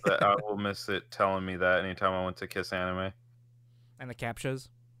will miss that. I will miss it telling me that anytime I went to Kiss Anime. And the captchas.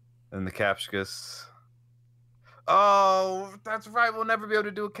 And the captchas. Oh, that's right. We'll never be able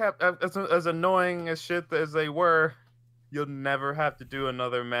to do a cap as annoying as shit as they were. You'll never have to do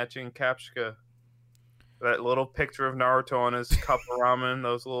another matching captcha. That little picture of Naruto on his cup of ramen,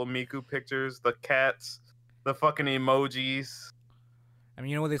 those little Miku pictures, the cats, the fucking emojis. I mean,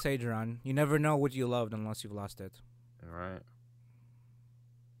 you know what they say, Jerron? You never know what you loved unless you've lost it. Right.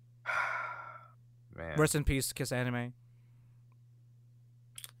 Man. Rest in peace, Kiss Anime.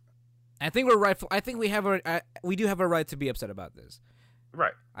 I think we're rightful. I think we do have a right to be upset about this.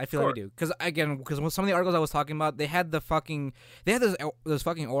 Right. I feel like we do, because some of the articles I was talking about, they had this fucking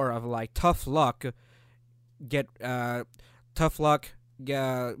aura of like tough luck,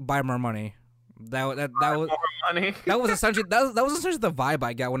 buy more money. That was money. that was essentially the vibe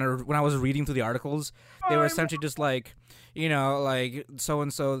I got when I was reading through the articles. They were essentially just like, like so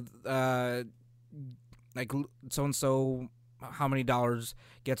and so, like so and so, how many dollars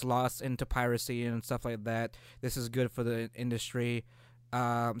gets lost into piracy and stuff like that. This is good for the industry.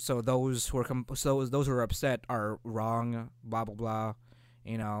 So those who are upset are wrong. Blah blah blah.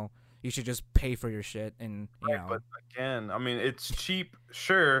 You should just pay for your shit, and But again, I mean, it's cheap,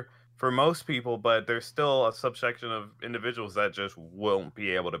 sure, for most people, but there's still a subsection of individuals that just won't be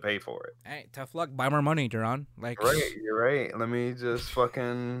able to pay for it. Hey, tough luck. Buy more money, Duran. Like, you're right. Let me just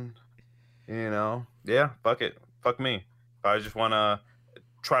fucking, yeah, fuck it. Fuck me. If I just want to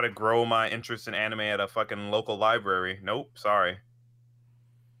try to grow my interest in anime at a fucking local library, nope, sorry.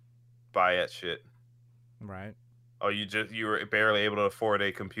 Buy that shit. Right. Oh, you were barely able to afford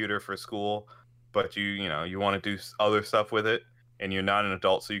a computer for school, but you want to do other stuff with it, and you're not an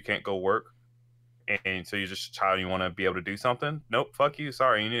adult, so you can't go work, and so you're just a child, and you want to be able to do something. Nope, fuck you.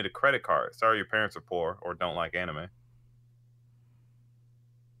 Sorry, you need a credit card. Sorry, your parents are poor or don't like anime.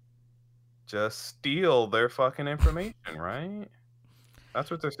 Just steal their fucking information, right?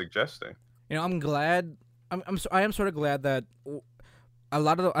 That's what they're suggesting. I'm glad. I am sort of glad that a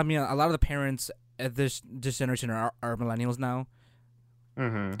lot of the parents at this generation are millennials now,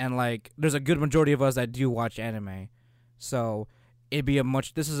 and like there's a good majority of us that do watch anime, so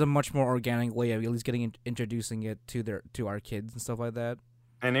this is a much more organic way of at least introducing it to our kids and stuff like that.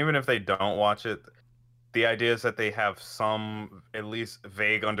 And even if they don't watch it, the idea is that they have some at least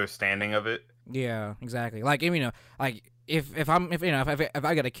vague understanding of it. Yeah, exactly. Like, like if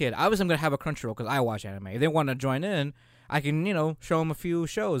I got a kid, obviously I'm gonna have a Crunchyroll because I watch anime. If they want to join in, I can show them a few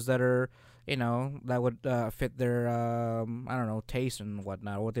shows that are that would fit their taste and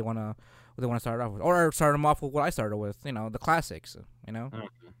whatnot, or what they want to start off with, or start them off with what I started with, the classics, and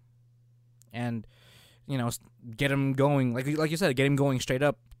get them going, like you said, get them going straight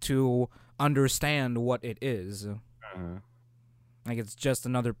up to understand what it is. Like, it's just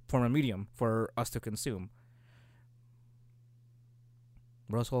another form of medium for us to consume.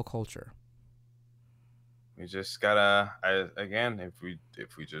 Roswell culture. We just gotta, again, if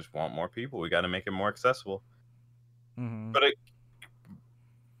we just want more people, we gotta make it more accessible. But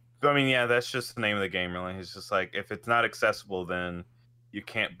I mean, yeah, that's just the name of the game, really. It's just like, if it's not accessible, then you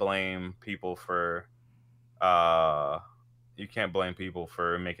can't blame people for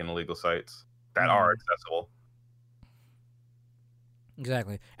making illegal sites that are accessible.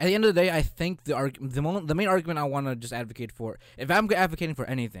 Exactly. At the end of the day, I think the main argument I want to just advocate for, if I'm advocating for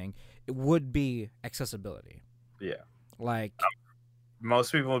anything, it would be accessibility. Yeah. Like,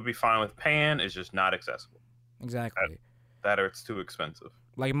 most people would be fine with paying. It's just not accessible. Exactly. That or it's too expensive.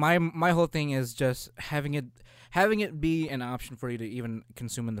 Like, my whole thing is just having it be an option for you to even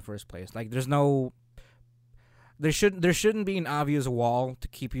consume in the first place. Like, there shouldn't be an obvious wall to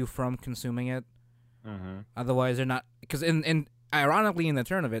keep you from consuming it. Otherwise, they're not, because ironically, in the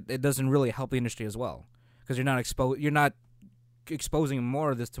turn of it, it doesn't really help the industry as well, because you're not exposing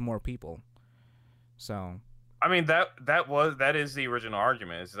more of this to more people. So, I mean that is the original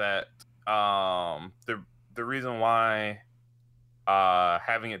argument, is that the reason why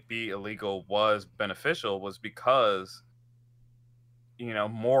having it be illegal was beneficial was because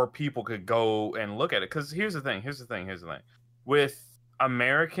more people could go and look at it. Because here's the thing with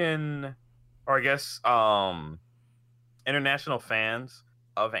American, or I guess international fans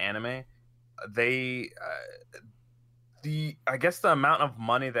of anime, they I guess the amount of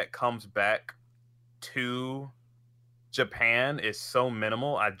money that comes back to Japan is so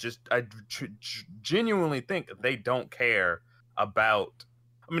minimal. I genuinely think they don't care about.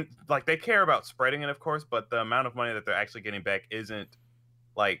 I mean, like, they care about spreading it, of course, but the amount of money that they're actually getting back isn't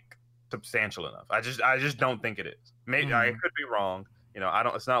like substantial enough. I just don't think it is. Maybe I could be wrong. I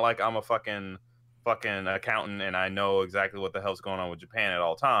don't. It's not like I'm a fucking accountant and I know exactly what the hell's going on with Japan at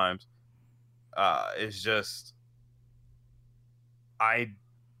all times. It's just I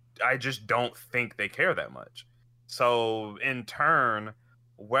just don't think they care that much. So in turn,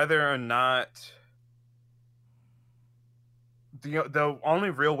 whether or not the only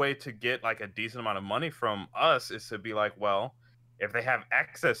real way to get like a decent amount of money from us is to be like, well, if they have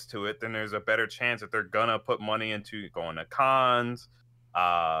access to it, then there's a better chance that they're gonna put money into going to cons,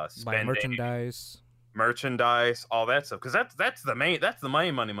 spending merchandise, all that stuff. Because that's the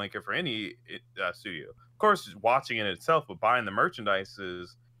main money maker for any studio. Of course, watching it itself, but buying the merchandise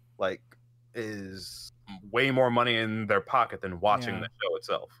is way more money in their pocket than watching the show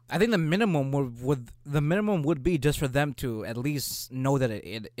itself. I think the minimum would be just for them to at least know that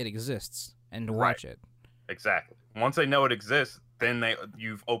it exists and to watch it. Exactly. Once they know it exists, then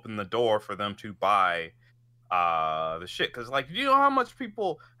you've opened the door for them to buy the shit. Because, like, you know how much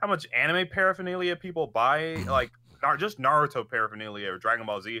anime paraphernalia people buy, like just Naruto paraphernalia or Dragon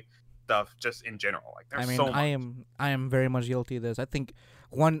Ball Z stuff, just in general. Like, there's so much. I am very much guilty of this. I think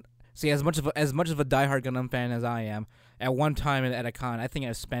as much of a diehard Gundam fan as I am, at one time at a con, I think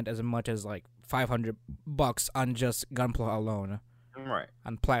I spent as much as like $500 on just Gunpla alone, right?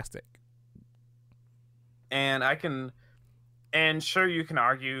 On plastic. And sure, you can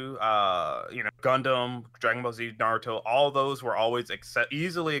argue, Gundam, Dragon Ball Z, Naruto, all those were always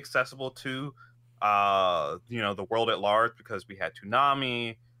easily accessible to, the world at large because we had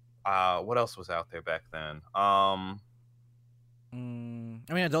Toonami. What else was out there back then? I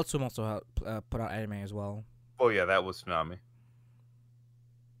mean, Adult Swim also put out anime as well. Oh yeah, that was Toonami.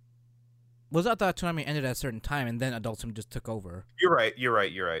 Was that Toonami ended at a certain time and then Adult Swim just took over? You're right.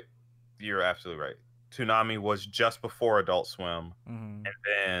 You're absolutely right. Toonami was just before Adult Swim, and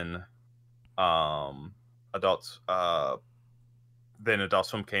then Adult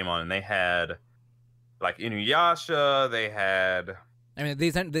Swim came on, and they had like Inuyasha. They had. I mean, they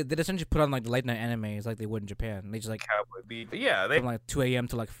essentially put on like the late night animes like they would in Japan. They just like Cowboy Bebop. Yeah, from like 2 a.m.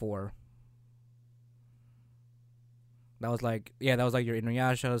 to like 4. That was like your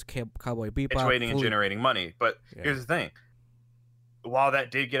Inuyashas, Cowboy Bebop. It's waiting and generating money. But here's the thing: while that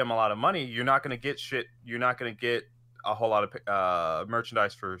did get them a lot of money, you're not going to get shit. You're not going to get a whole lot of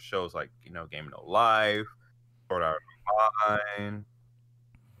merchandise for shows like Game No Life, Sword Art Online.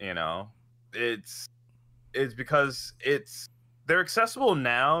 It's because they're accessible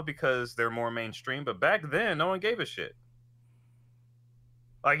now because they're more mainstream, but back then no one gave a shit.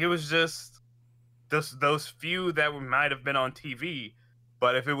 Like, it was just those few that might have been on TV,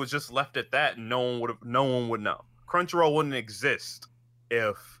 but if it was just left at that, no one would know. Crunchyroll wouldn't exist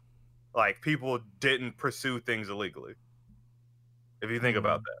if like people didn't pursue things illegally. If you think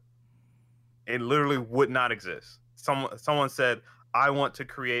about that, it literally would not exist. Someone said, "I want to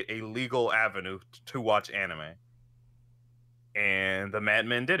create a legal avenue to watch anime." And the Mad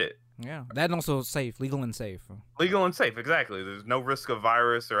Men did it. Yeah, that and also legal and safe. Legal and safe, exactly. There's no risk of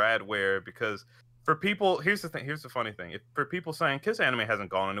virus or adware because for people, here's the funny thing. For people saying Kiss Anime hasn't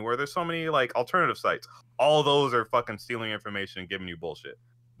gone anywhere, there's so many like alternative sites. All those are fucking stealing information and giving you bullshit.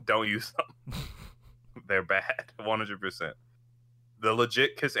 Don't use them. They're bad, 100%. The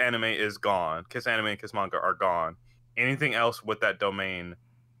legit Kiss Anime is gone. Kiss Anime and Kiss Manga are gone. Anything else with that domain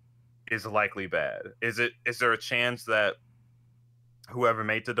is likely bad. Is there a chance that whoever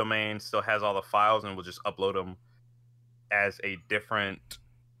made the domain still has all the files and will just upload them as a different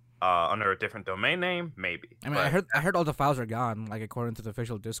under a different domain name? Maybe. I mean, I heard all the files are gone, like according to the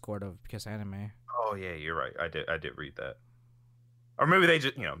official Discord of Kiss Anime. Oh yeah, you're right. I did read that. Or maybe they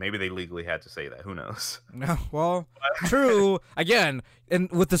just, maybe they legally had to say that. Who knows? No, well, true. Again,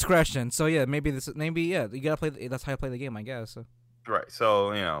 and with discretion. So yeah, maybe you gotta play. That's how you play the game, I guess. Right.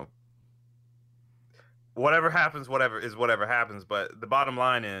 So whatever happens, whatever happens. But the bottom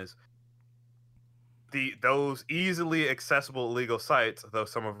line is, those easily accessible illegal sites, though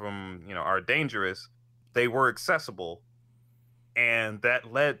some of them are dangerous, they were accessible, and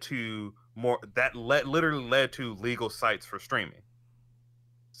that led to literally led to legal sites for streaming.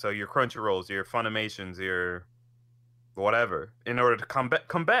 So your Crunchyrolls, your Funimations, your whatever, in order to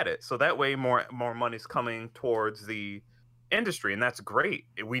combat it. So that way more money's coming towards the industry, and that's great.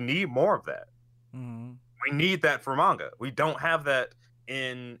 We need more of that. Mm-hmm. We need that for manga. We don't have that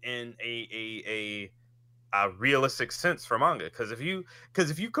in a realistic sense for manga, because if you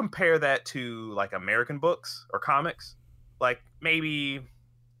compare that to like American books or comics, like maybe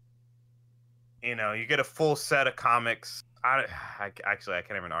you get a full set of comics. I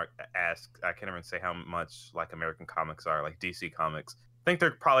can't even I can't even say how much like American comics are, like DC comics. I think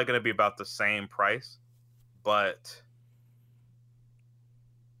they're probably going to be about the same price, but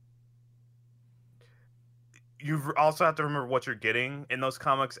you also have to remember what you're getting in those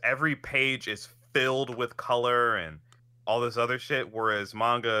comics. Every page is filled with color and all this other shit, whereas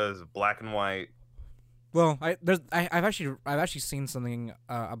manga is black and white. Well, I've actually seen something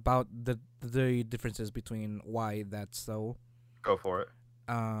about the differences between why that's so. Go for it.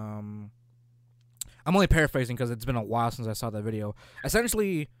 I'm only paraphrasing because it's been a while since I saw that video.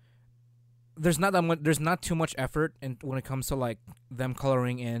 Essentially, there's not too much effort when it comes to like them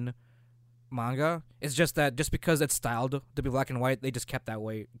coloring in manga. It's just that just because it's styled to be black and white, they just kept it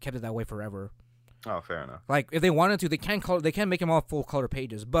that way forever. Oh, fair enough. Like if they wanted to, they can make them all full color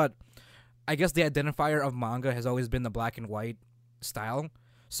pages, but I guess the identifier of manga has always been the black and white style.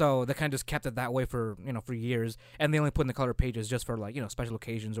 So they kind of just kept it that way for years, and they only put in the color pages just for like special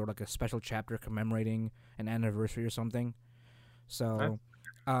occasions or like a special chapter commemorating an anniversary or something. So,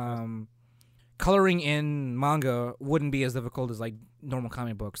 coloring in manga wouldn't be as difficult as like normal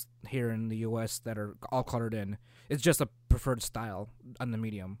comic books here in the U.S. that are all colored in. It's just a preferred style on the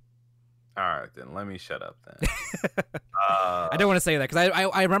medium. All right, then let me shut up then. I don't want to say that because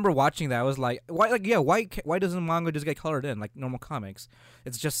I remember watching that. I was like, why doesn't manga just get colored in like normal comics?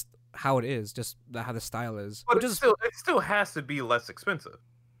 It's just how it is, just how the style is. But it still has to be less expensive.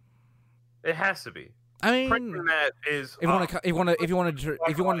 It has to be. I mean, printing that is if you want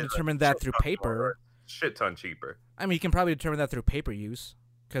to determine that through paper, shit ton cheaper. I mean, you can probably determine that through paper use,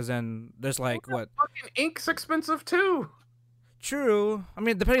 because then there's like what fucking ink's expensive too. True. I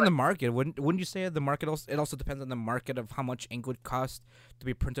mean, depending on the market, wouldn't you say the market it also depends on the market of how much ink would cost to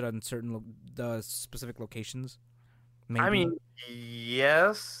be printed on certain the specific locations? Maybe. I mean,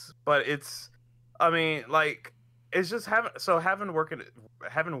 yes, but it's just having worked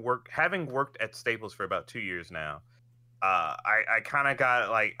at Staples for about 2 years now. I kind of got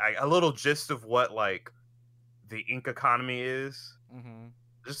like a little gist of what like the ink economy is. Mm-hmm.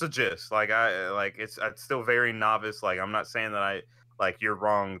 Just a gist. Like it's still very novice. Like I'm not saying that you're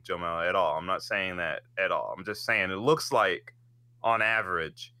wrong, Jomel, at all. I'm not saying that at all. I'm just saying it looks like on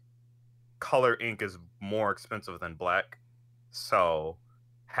average color ink is more expensive than black. So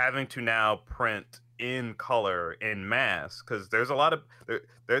having to now print in color in mass, because there's a lot of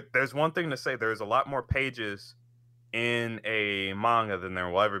there's one thing to say, there's a lot more pages in a manga than there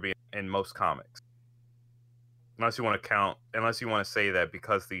will ever be in most comics. Unless you want to say that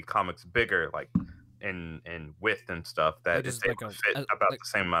because the comic's bigger, like in width and stuff, that it's able to fit about the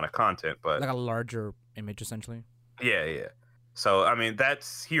same amount of content, but like a larger image essentially. Yeah. So I mean,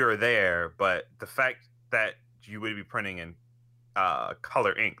 that's here or there, but the fact that you would be printing in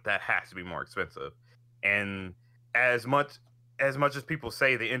color ink, that has to be more expensive. And as much as people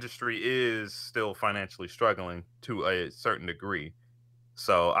say, the industry is still financially struggling to a certain degree.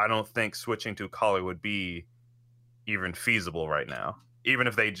 So I don't think switching to color would be even feasible right now. Even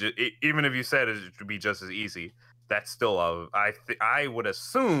if even if you said it would be just as easy, that's still I would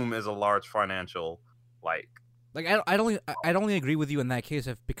assume is a large financial like I'd only agree with you in that case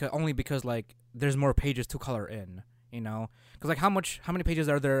because like there's more pages to color in, because like how many pages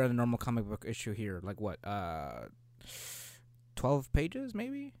are there in a normal comic book issue here? Like what 12 pages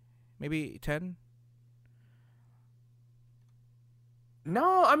maybe 10.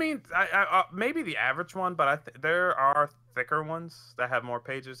 No, I mean, I maybe the average one, but there are thicker ones that have more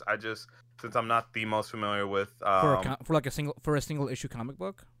pages. Since I'm not the most familiar with for a single issue comic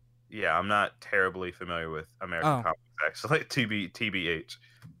book. Yeah, I'm not terribly familiar with American comics actually. TBH.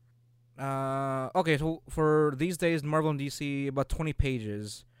 Okay, so for these days, Marvel and DC about 20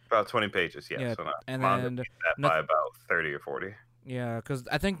 pages. About 20 pages, yeah. So and then by about 30 or 40. Yeah, because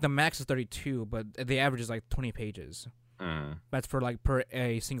I think the max is 32, but the average is like 20 pages. That's for like per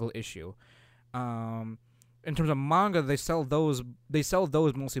a single issue. In terms of manga, they sell those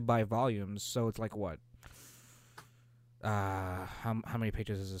mostly by volumes. So it's like what? How many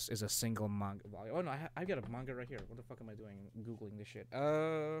pages is a single manga volume? Oh no, I got a manga right here. What the fuck am I doing? Googling this shit.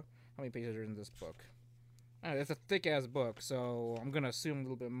 How many pages are in this book? It's a thick ass book, so I'm gonna assume a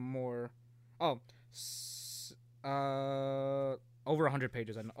little bit more. Oh, over 100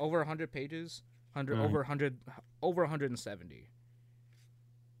 pages. And over 100 pages, over 100, over 170.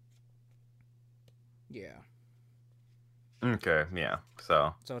 Yeah. Okay, yeah.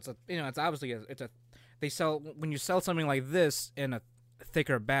 So it's a it's obviously it's a they sell when you sell something like this in a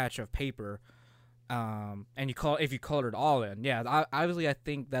thicker batch of paper, and if you color it all in, yeah, obviously I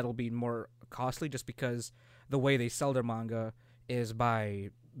think that'll be more costly just because the way they sell their manga is by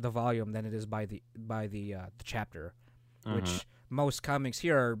the volume than it is by the chapter, which most comics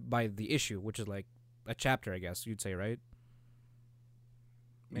here are by the issue, which is like a chapter, I guess you'd say, right?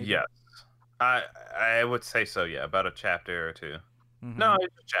 Maybe? Yes, I would say so. Yeah, about a chapter or two. No,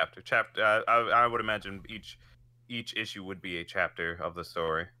 it's a chapter. I would imagine each issue would be a chapter of the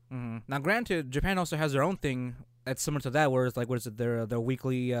story. Now, granted, Japan also has their own thing that's similar to that, where it's like, what is it? Their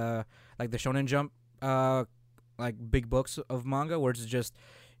weekly, like the Shonen Jump, like big books of manga, where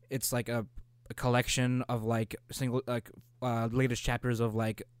it's like a collection of like single latest chapters of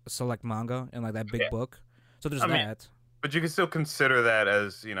like select manga in like that big book. So there's that. But you can still consider that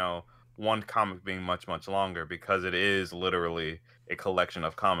as one comic being much longer because it is literally a collection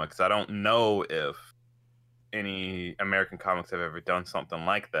of comics. I don't know if any American comics have ever done something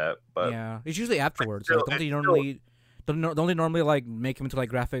like that, but yeah, it's usually afterwards. Like, don't they normally like make them into like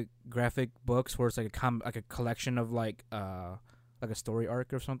graphic books where it's like a collection of like a story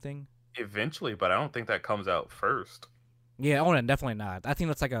arc or something? Eventually, but I don't think that comes out first. Yeah, definitely not. I think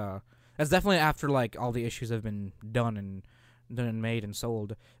that's definitely after like all the issues have been done and made and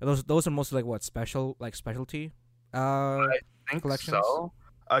sold. Those are mostly like what specialty I think collections. So.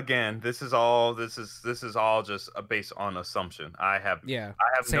 Again, this is all just based on assumption. I have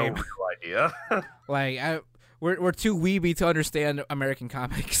no real idea. Like we're too weeby to understand American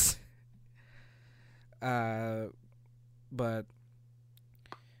comics. But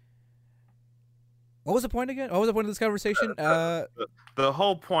what was the point again? What was the point of this conversation? The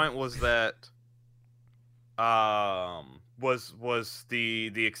whole point was that was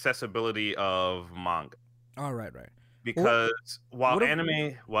the accessibility of manga. Oh, right. Because while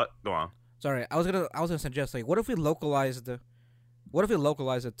anime, go on. Sorry, I was gonna suggest like, what if we localized it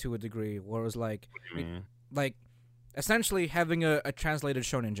to a degree where it was like, what do you mean? Like, essentially having a translated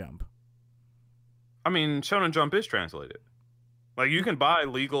Shonen Jump. I mean, Shonen Jump is translated. Like, you can buy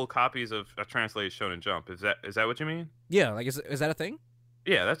legal copies of a translated Shonen Jump. Is that what you mean? Yeah, like is that a thing?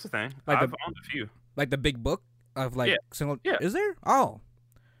 Yeah, that's a thing. Like I've owned a few. Like the big book of like single. Yeah. Is there? Oh,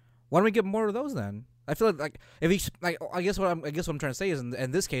 why don't we get more of those then? I feel like if you like, I guess what I'm trying to say is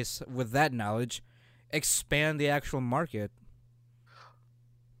in this case with that knowledge, expand the actual market.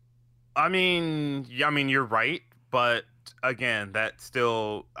 I mean, you're right, but again, that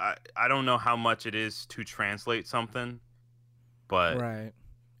still I don't know how much it is to translate something, but right.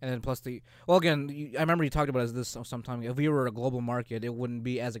 And then plus I remember you talked about this sometime. If we were a global market, it wouldn't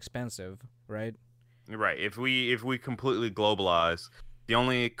be as expensive, right? Right. If we completely globalize, the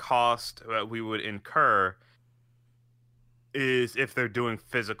only cost that we would incur is if they're doing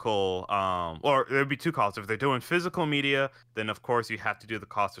physical, or there'd be two costs. If they're doing physical media, then of course you have to do the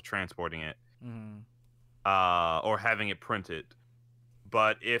cost of transporting it, or having it printed.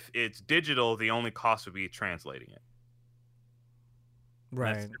 But if it's digital, the only cost would be translating it.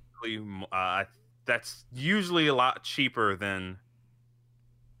 Right. That's usually a lot cheaper than,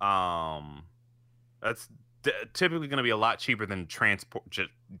 that's typically going to be a lot cheaper than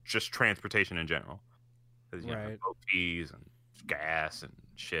just transportation in general. Because boat fees and gas and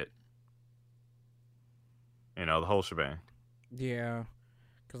shit. The whole shebang. Yeah,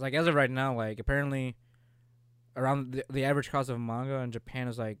 because like as of right now, like apparently, around the average cost of manga in Japan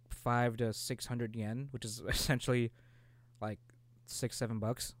is like 500 to 600 yen, which is essentially like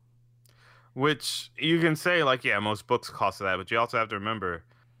 $6-7. Which you can say like, yeah, most books cost that, but you also have to remember,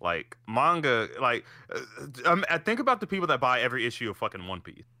 like, manga, like, I think about the people that buy every issue of fucking One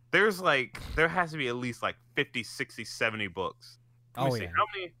Piece. There has to be at least like 50, 60, 70 books. Let me see.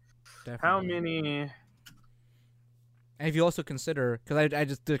 How many? And if you also consider, because I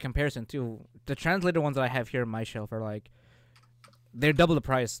just did a comparison too, the translated ones that I have here on my shelf are like, they're double the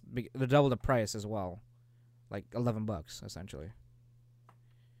price. They're double the price as well, like $11 essentially.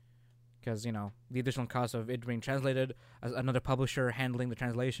 Because the additional cost of it being translated, another publisher handling the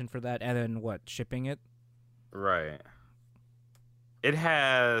translation for that, and then shipping it. Right. It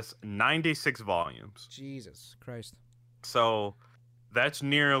has 96 volumes. Jesus Christ. So that's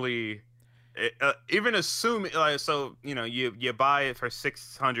nearly, even assuming, like, so you buy it for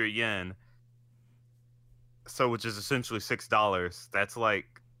 600 yen, so which is essentially $6. That's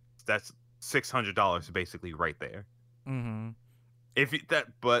 $600 basically right there. Mm-hmm.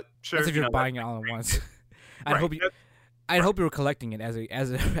 But sure, That's if you're buying it all at once. I'd hope you were collecting it as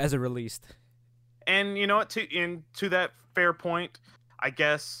it released. And you know what? To that fair point, I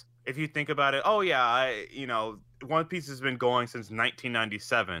guess if you think about it, oh yeah, One Piece has been going since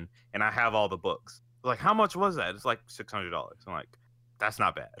 1997, and I have all the books. Like, how much was that? It's like $600. I'm like, that's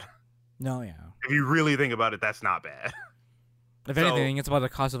not bad. No, yeah. If you really think about it, that's not bad. If anything, it's about the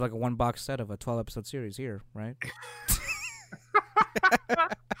cost of like a 1-box set of a 12-episode series here, right?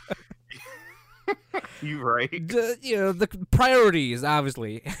 You right? The priorities,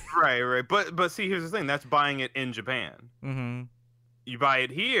 obviously. Right. But see, here's the thing. That's buying it in Japan. Mm-hmm. You buy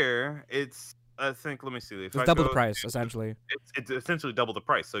it here, it's I think. Let me see. It's double the price, essentially. It's essentially double the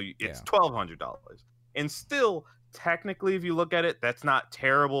price. So it's $1,200, and still, technically, if you look at it, that's not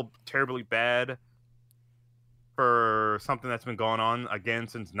terribly bad for something that's been going on again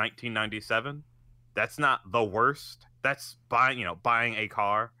since 1997. That's not the worst. That's buying a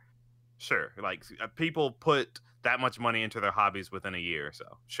car. Sure, like people put that much money into their hobbies within a year or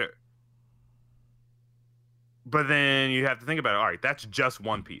so. Sure. But then you have to think about it. All right, that's just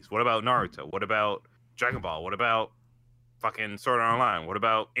One Piece. What about Naruto? What about Dragon Ball? What about fucking Sword Art Online? What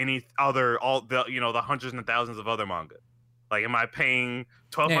about any other the hundreds and thousands of other manga? Like, am I paying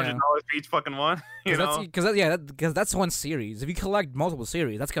 $1,200 for each fucking one? Because that's one series. If you collect multiple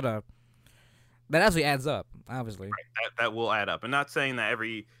series, that actually adds up. Obviously, right. That will add up. And not saying that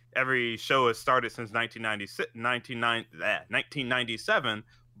every show has started since 1997,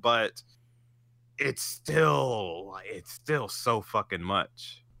 but it's still so fucking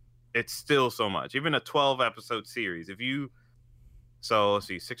much. It's still so much. Even a 12-episode series. So let's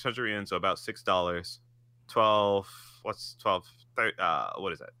see, 600 yen, so about $6. 12. What's 12?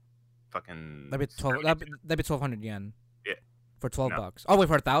 What is that? Fucking. That'd be 12. That'd be 1,200 yen. Yeah. For $12. Oh wait,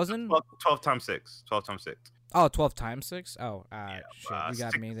 for 1,000? 12 times 6. 12 times 6. Oh, 12 times 6? Oh, shit, you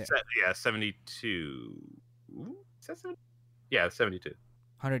got me there. 72. Is that 70? Yeah, 72.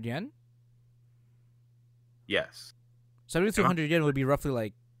 100 yen? Yes. 7,200 yen would be roughly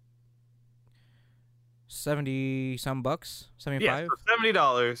like 70 some bucks, 75. Yeah, so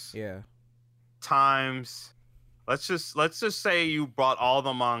 $70. Yeah. Times. Let's just say you bought all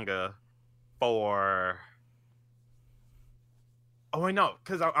the manga for. Oh wait, no,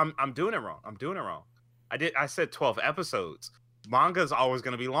 because I'm doing it wrong. I said 12 episodes. Manga's always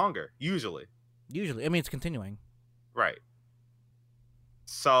going to be longer, usually. I mean, it's continuing. Right.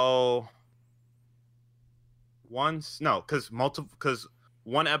 So because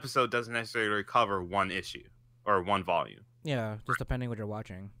one episode doesn't necessarily cover one issue or one volume. Yeah, just depending what you're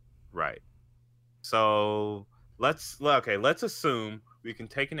watching. Right. So let's assume we can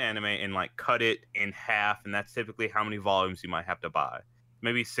take an anime and like cut it in half, and that's typically how many volumes you might have to buy.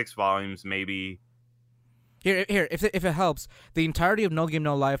 Maybe 6 volumes, maybe. Here, if it helps, the entirety of No Game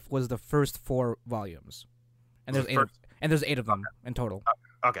No Life was the first 4 volumes, and there's 8 of them in total.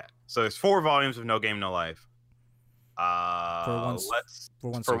 Okay, so there's 4 volumes of No Game No Life. For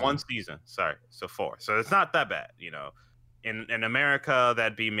one season. Sorry, so 4. So it's not that bad, In America,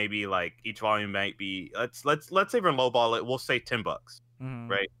 that'd be maybe like each volume might be let's even lowball it. We'll say $10,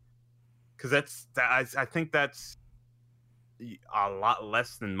 right? Because I think that's a lot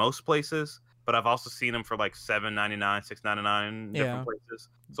less than most places. But I've also seen them for like $7.99, $6.99 different places.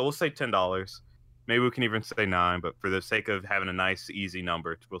 So we'll say $10. Maybe we can even say $9. But for the sake of having a nice easy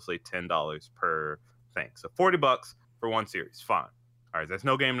number, we'll say $10 per thing. So $40 for one series. Fine. All right, that's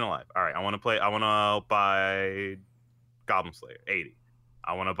No Game No Life. All right, I want to buy Goblin Slayer, 80.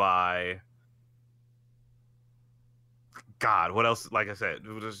 I want to buy. God, what else? Like I said,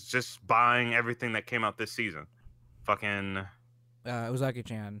 it was just buying everything that came out this season. Fucking.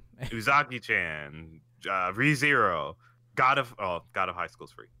 Uzaki-chan. Uzaki-chan, ReZero, God of High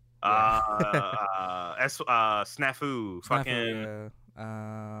School's free. Snafu, fucking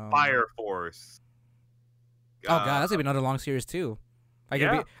Fire Force. Oh god, that's gonna be another long series too.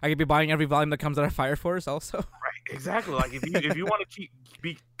 I could be buying every volume that comes out of Fire Force also. Right, exactly. Like if you want to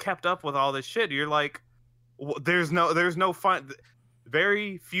be kept up with all this shit, you're like, there's no fun.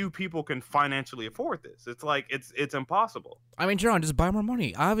 Very few people can financially afford this. It's like it's impossible. I mean, Jerron, just buy more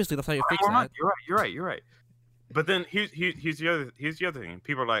money. Obviously, that's how you fix that. You're right. But then here's the other thing.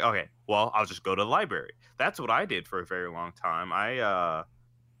 People are like, okay, well, I'll just go to the library. That's what I did for a very long time.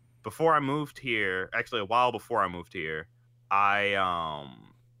 Before I moved here, actually a while before I moved here, I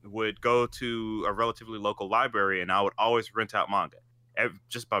would go to a relatively local library and I would always rent out manga.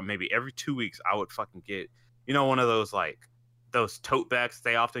 Just about maybe every 2 weeks, I would fucking get one of those like. Those tote bags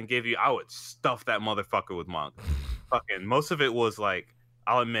they often give you, I would stuff that motherfucker with manga. Fucking most of it was like,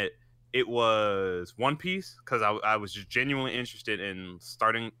 I'll admit, it was One Piece because I was just genuinely interested in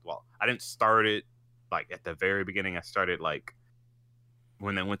starting. Well, I didn't start it like at the very beginning. I started like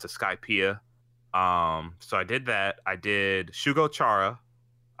when they went to Skypiea. So I did that. I did Shugo Chara.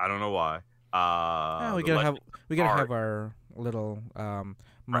 I don't know why. Oh, we The gotta Legend have we gotta Art. have our little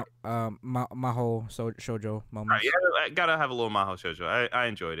Right. Maho Shoujo Right, moments. yeah, I gotta have a little Maho Shoujo. I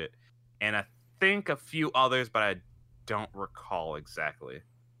enjoyed it, and I think a few others, but I don't recall exactly.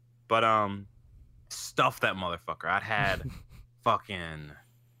 But stuff that motherfucker. I'd had fucking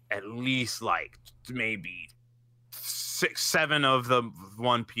at least like maybe 6, 7 of the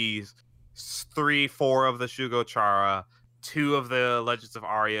One Piece, 3, 4 of the Shugo Chara, 2 of the Legends of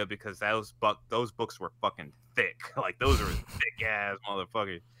Arya because those books were fucking thick. Like those are thick ass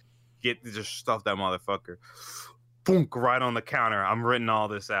motherfuckers. Get just stuff that motherfucker. Boom, right on the counter. I'm writing all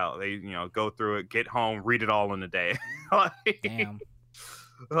this out. They, go through it, get home, read it all in a day. Damn.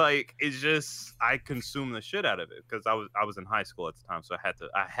 Like it's just I consumed the shit out of it because I was in high school at the time, so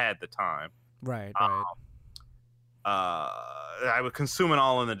I had the time. Right. I would consume it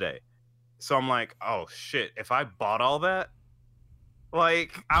all in a day. So I'm like, oh shit, if I bought all that,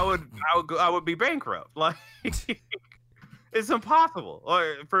 like I would be bankrupt. Like it's impossible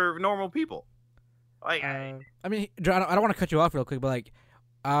or for normal people. Like I mean, John, I don't want to cut you off real quick, but like,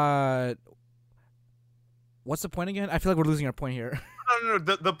 what's the point again? I feel like we're losing our point here. no.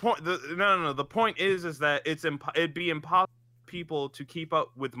 The point is that it'd be impossible for people to keep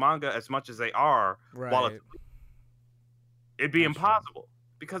up with manga as much as they are while Right. it'd be That's impossible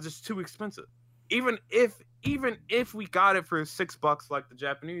because it's too expensive. Even if we got it for $6 like the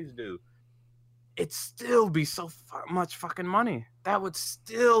Japanese do, it'd still be so much fucking money. That would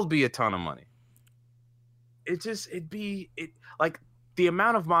still be a ton of money. Like the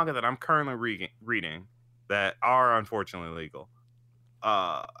amount of manga that I'm currently reading that are unfortunately legal.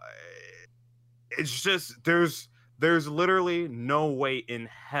 It's just there's literally no way in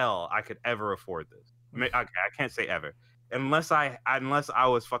hell I could ever afford this. I can't say ever, unless I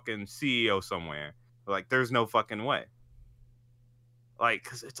was fucking CEO somewhere. Like there's no fucking way. Like,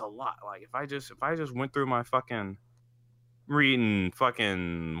 cause it's a lot. Like if I just went through my fucking reading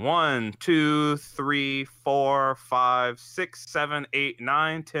fucking 1, 2, 3, 4, 5, 6, 7, 8,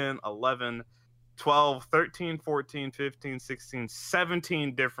 9, 10, 11, 12, 13, 14, 15, 16,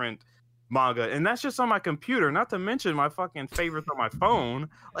 17 different manga. And that's just on my computer, not to mention my fucking favorites on my phone.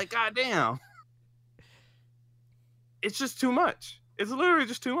 Like, goddamn. It's just too much. It's literally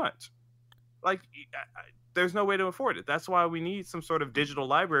just too much. Like, there's no way to afford it. That's why we need some sort of digital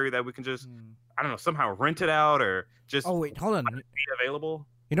library that we can just, I don't know, somehow rent it out or just Oh wait, hold on. be available.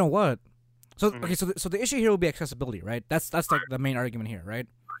 You know what? So okay, so the issue here will be accessibility, right? That's like the main argument here, right?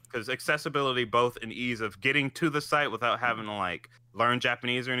 Because accessibility, both in ease of getting to the site without having to like learn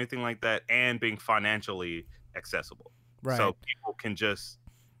Japanese or anything like that, and being financially accessible. Right. So people can just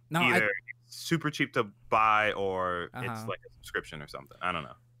Now, either it's super cheap to buy or it's Uh-huh. like a subscription or something. I don't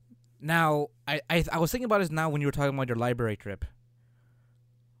know. Now, I was thinking about this now when you were talking about your library trip.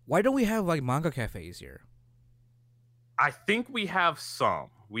 Why don't we have like manga cafes here? I think we have some.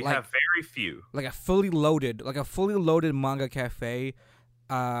 We Like- have very few. Like a fully loaded manga cafe.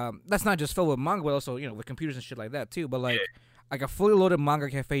 That's not just filled with manga, but also with computers and shit like that too. But like a fully loaded manga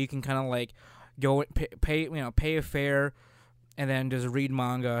cafe, you can kind of like go pay a fare, and then just read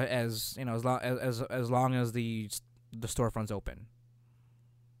manga as as long as the storefront's open.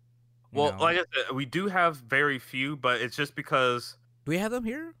 You Well, know? like I said, we do have very few, but it's just because Do we have them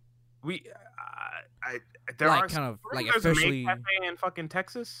here? we. There Like, are kind of, like, there's officially- a Maid Cafe in fucking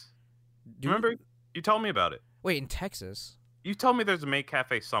Texas. Do Remember? You told me about it. Wait, in Texas? You told me there's a Maid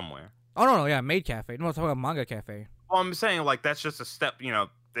Cafe somewhere. Oh no, yeah, Maid Cafe. No, I'm talking about manga cafe. Well, I'm saying like that's just a step.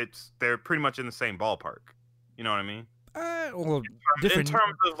 They're pretty much in the same ballpark. You know what I mean? Well, different in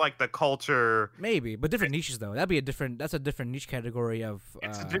terms of like the culture. maybe, but different niches though. That's a different niche category of.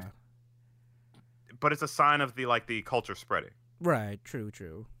 But it's a sign of the culture spreading. Right. True.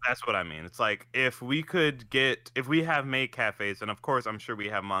 That's what I mean. It's like if we have Maid Cafes, and of course I'm sure we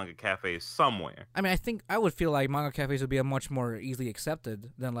have manga cafes somewhere. I mean, I would feel like manga cafes would be a much more easily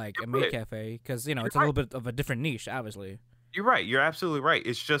accepted than like a Maid Right. Cafe because it's a right. little bit of a different niche, obviously. You're right. You're absolutely right.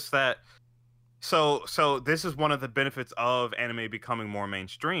 It's just that. So this is one of the benefits of anime becoming more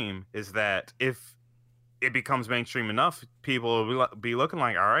mainstream is that if it becomes mainstream enough, people will be looking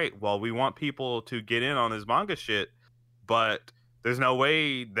like, all right, well, we want people to get in on this manga shit, but there's no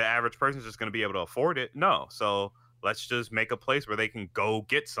way the average person's just going to be able to afford it. No. So let's just make a place where they can go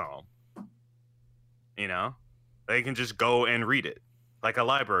get some. They can just go and read it like a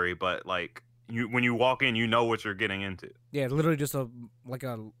library, but like, when you walk in, you know what you're getting into. Yeah, literally just like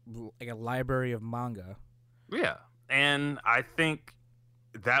a library of manga. Yeah, and I think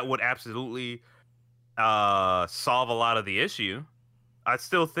that would absolutely solve a lot of the issue. I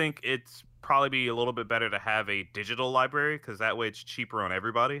still think it's probably be a little bit better to have a digital library because that way it's cheaper on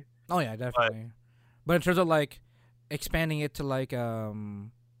everybody. Oh yeah, definitely. But in terms of like expanding it to like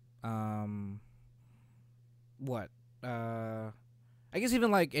what I guess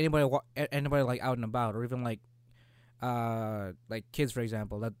even like anybody like out and about, or even like kids, for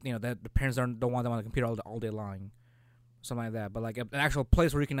example, that that the parents don't want them on the computer all day long, something like that. But like an actual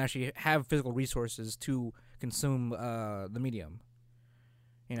place where you can actually have physical resources to consume the medium.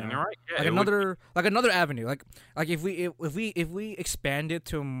 You know, you're right. Yeah, like another avenue. Like if we expand it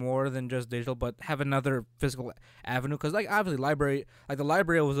to more than just digital, but have another physical avenue, because like obviously the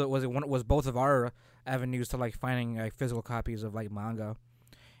library was both of our avenues to like finding like physical copies of like manga.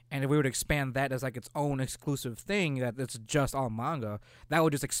 And if we would expand that as like its own exclusive thing, that it's just all manga, that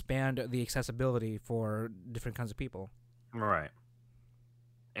would just expand the accessibility for different kinds of people. Right.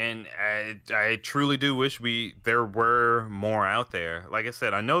 And I truly do wish there were more out there. Like I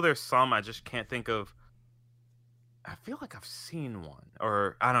said, I know there's some. I just can't think of. I feel like I've seen one,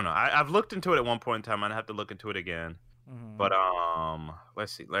 or I don't know. I've looked into it at one point in time. I'd have to look into it again. Mm-hmm. But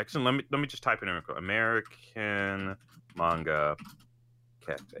let's see. Actually, let me just type it in real quick. American Manga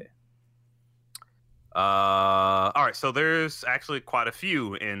Cafe. All right. So there's actually quite a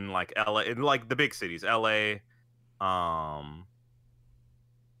few in like LA, in like the big cities, LA,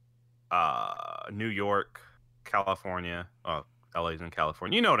 New York, California. Oh, LA's in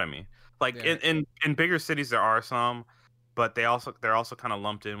California. You know what I mean? Like Yeah. in bigger cities there are some, but they're also kind of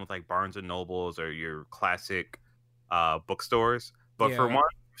lumped in with like Barnes and Nobles or your classic bookstores. But for Yeah. one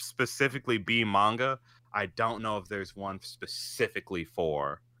specifically be manga, I don't know if there's one specifically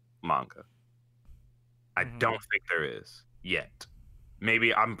for manga. I Mhm. don't think there is yet.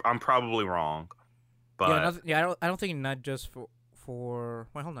 Maybe I'm probably wrong, but I don't think not just for.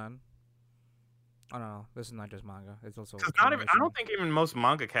 Wait, hold on. Oh no, this is not just manga. It's also because not even I don't think even most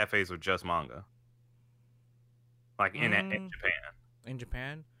manga cafes are just manga. Like in Japan, In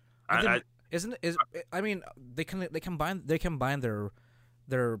Japan, I I mean they combine their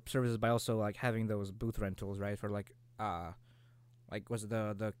services by also like having those booth rentals, right? For like was it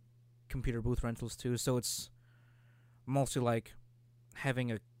the computer booth rentals too? So it's mostly like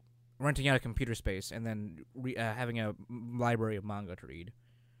renting out a computer space and then having a library of manga to read.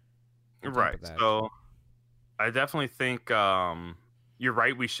 right. So I definitely think you're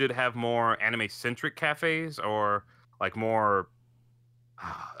right. We should have more anime centric cafes or like more.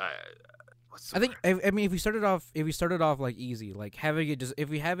 I think I mean if we started off like easy, like having it just if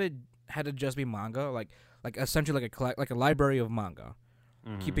we have it had to just be manga, like essentially like a library of manga,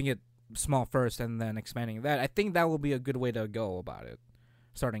 keeping it small first and then expanding that. I think that will be a good way to go about it,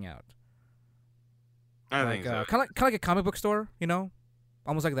 starting out. I think so. Kind of like a comic book store,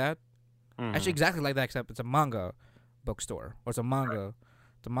 almost like that. Actually, exactly like that, except it's a manga bookstore, or it's a manga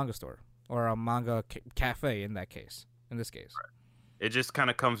store, or a manga cafe in this case. It just kind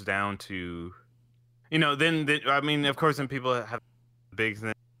of comes down to, then I mean, of course, then people have big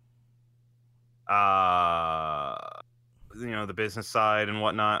thing, the business side and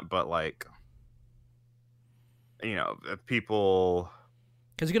whatnot, but like, people.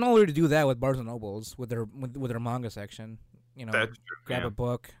 Because you can already do that with Barnes and Nobles with their manga section. That's true, grab a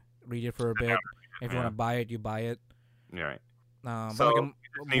book, read it for a bit. If you want to buy it, you buy it. Right. But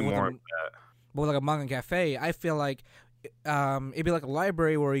like a manga cafe, I feel like it'd be like a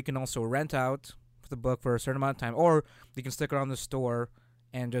library where you can also rent out the book for a certain amount of time, or you can stick around the store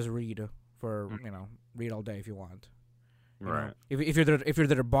and just read for read all day if you want. Right. If you're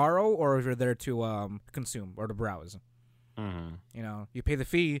there to borrow, or if you're there to consume or to browse. You pay the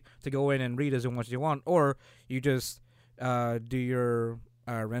fee to go in and read as much as you want, or you just do your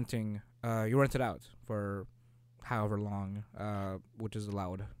renting. You rent it out for however long, which is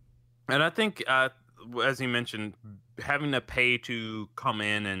allowed. And I think, as you mentioned, having to pay to come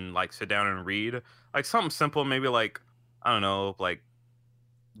in and like sit down and read, like something simple, maybe like I don't know, like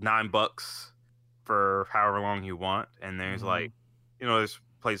 $9 for however long you want, and there's like, there's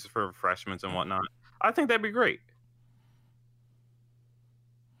places for refreshments and whatnot. I think that'd be great.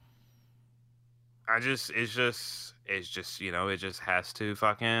 It's just it just has to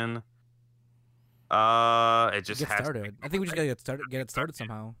fucking it just get has started. I think we just gotta get it started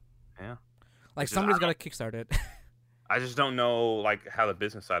somehow. Yeah, like somebody's gotta kickstart it. I just don't know like how the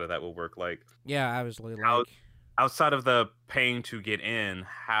business side of that will work. Like, yeah, obviously, outside of the paying to get in,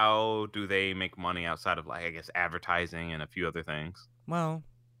 how do they make money outside of like I guess advertising and a few other things? Well,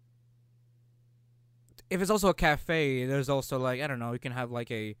 if it's also a cafe, there's also like I don't know, you can have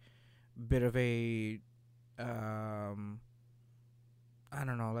like a bit of a I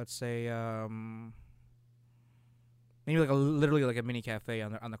don't know, let's say maybe like literally like a mini cafe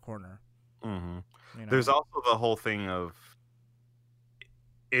on the corner. Mm-hmm. You know? There's also the whole thing of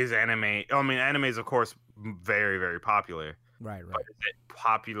is anime. I mean, anime is of course very very popular. Right. But is it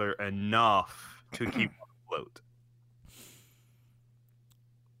popular enough to keep afloat?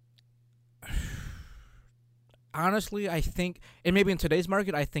 Honestly, I think, and maybe in today's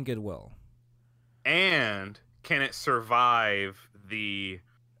market, I think it will. And can it survive the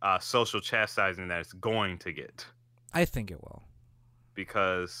social chastising that it's going to get? I think it will.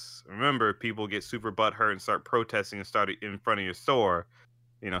 Because remember, people get super butthurt and start protesting and start in front of your store.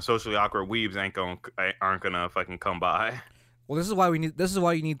 You know, socially awkward weebs aren't gonna fucking come by. Well, this is why we need. This is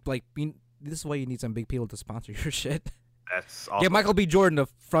why you need this is why you need some big people to sponsor your shit. That's also, Get Michael B. Jordan to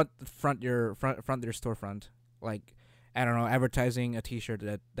front your storefront. Like, I don't know, advertising a T-shirt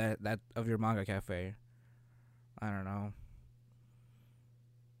that of your manga cafe. I don't know.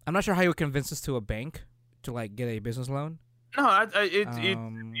 I'm not sure how you would convince this to a bank to like get a business loan. No,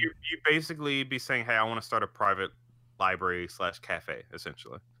 you basically be saying, hey, I want to start a private library / cafe,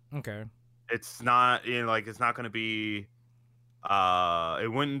 essentially. Okay. It's not it's not going to be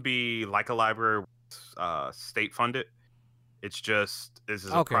it wouldn't be like a library state funded. It's just this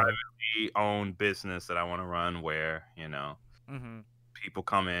is a privately owned business that I want to run where, people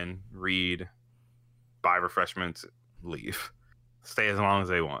come in, read, buy refreshments, leave. Stay as long as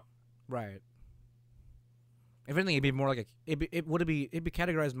they want. Right. If anything, it'd be more like it'd be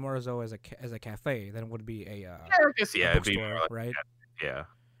categorized more as though as a cafe than it would be a I guess it'd be more like, right? Yeah.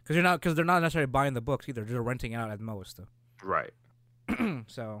 Because they're not necessarily buying the books either. They're renting out at most. Right.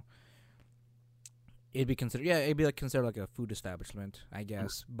 So it'd be considered like a food establishment, I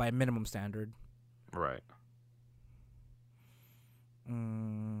guess, by minimum standard. Right.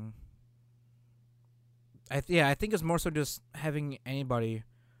 I think it's more so just having anybody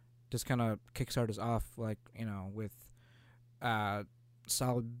just kind of kickstart us off, like, with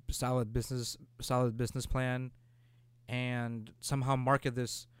solid business plan, and somehow market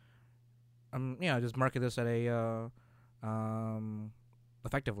this. Just market this at a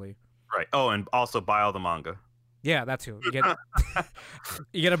effectively. Right. Oh, and also buy all the manga. Yeah, that too. You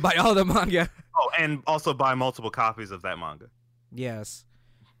gotta buy all the manga. Oh, and also buy multiple copies of that manga. Yes.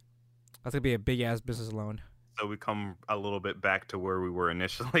 That's gonna be a big ass business loan. So we come a little bit back to where we were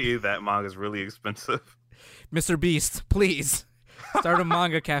initially. That manga's really expensive. Mr. Beast, please start a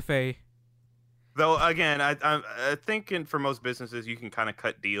manga cafe. Though again, I think for most businesses you can kind of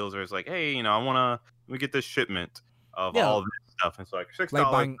cut deals, or it's like, hey, let me get this shipment of all this stuff. And it's like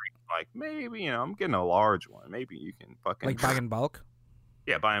 $6. Like maybe I'm getting a large one. Maybe you can fucking like buy in bulk.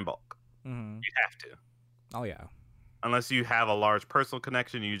 Yeah, buy in bulk. Mm-hmm. You have to. Oh yeah. Unless you have a large personal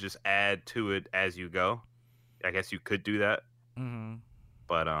connection, you just add to it as you go. I guess you could do that. Mm-hmm.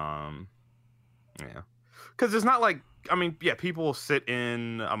 But yeah, because it's not like people will sit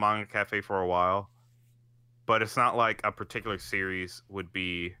in a manga cafe for a while, but it's not like a particular series would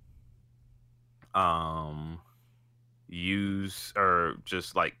be use or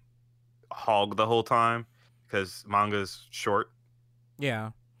just like hog the whole time, because manga's short.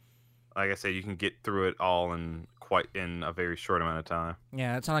 Yeah. Like I said, you can get through it all in a very short amount of time.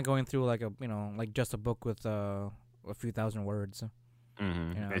 Yeah, it's not like going through like like just a book with a few thousand words.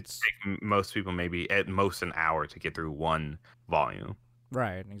 Mm-hmm. It's take most people maybe at most an hour to get through one volume.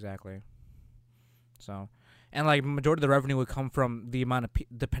 Right, exactly. So, and like majority of the revenue would come from the amount of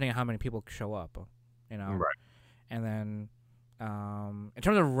depending on how many people show up, Right. And then, in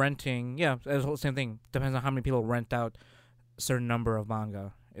terms of renting, yeah, it's the same thing. Depends on how many people rent out a certain number of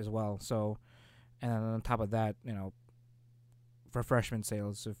manga as well. So, and then on top of that, refreshment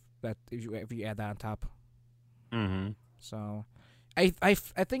sales if you add that on top. Mm-hmm. So, I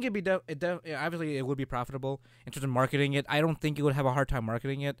think it'd be obviously it would be profitable in terms of marketing it. I don't think you would have a hard time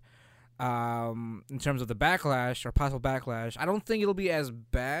marketing it. In terms of the backlash or possible backlash, I don't think it'll be as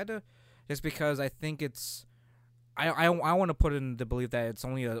bad, just because I think it's. I want to put in the belief that it's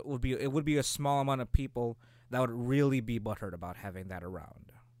only it would be a small amount of people that would really be butthurt about having that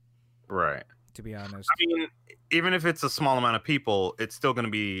around. Right. To be honest, I mean, even if it's a small amount of people, it's still going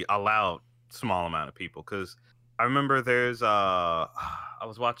to be a loud small amount of people. Because I remember there's I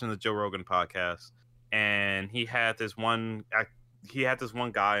was watching the Joe Rogan podcast, and he had this one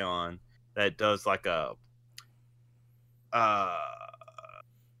guy on that does like a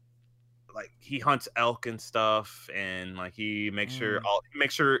like he hunts elk and stuff, and like he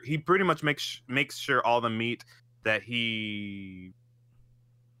pretty much makes sure all the meat that he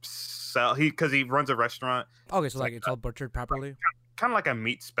sell because he runs a restaurant. Okay, so like it's all butchered properly. Kind of like a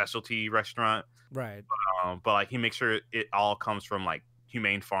meat specialty restaurant. Right. But like he makes sure it all comes from like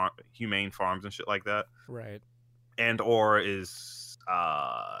humane farms and shit like that. Right. And or is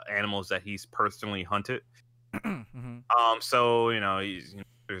animals that he's personally hunted. Mm-hmm. So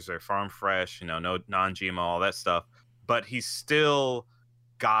there's their farm fresh, no non-GMO, all that stuff. But he's still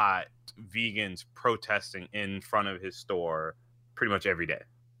got vegans protesting in front of his store pretty much every day.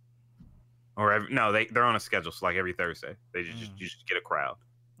 Or they're on a schedule, so like every Thursday they you just get a crowd.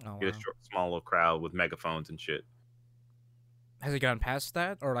 Oh, get a small little crowd with megaphones and shit. Has he gotten past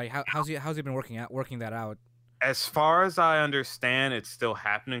that, or like how's he been working that out? As far as I understand, it's still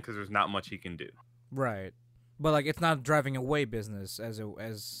happening because there's not much he can do. Right, but like it's not driving away business as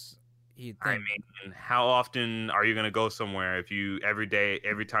he. I mean, how often are you gonna go somewhere if you every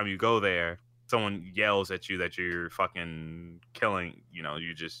time you go there, someone yells at you that you're fucking killing?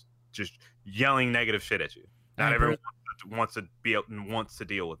 You just yelling negative shit at you. Not everyone wants to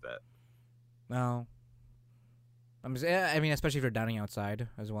deal with that. No. I mean, especially if you're dining outside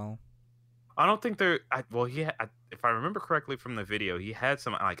as well. I don't think if I remember correctly from the video, he had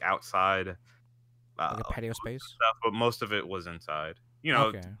some like outside, like a patio space stuff, but most of it was inside.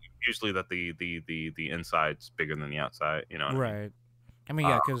 Okay. Usually that the inside's bigger than the outside. You know. What right. I mean,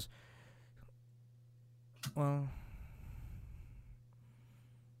 yeah, because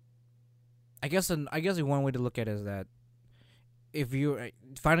I guess one way to look at it is that if you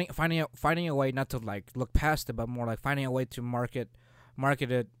finding a way not to like look past it, but more like finding a way to market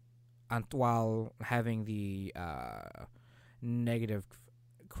it, while having the negative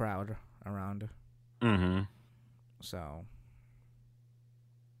crowd around. Mm-hmm. So,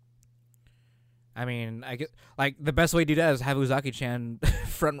 I mean, I get like the best way to do that is have Uzaki-chan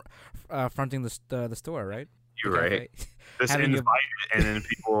fronting the store, right? You're right. Just invite it, and then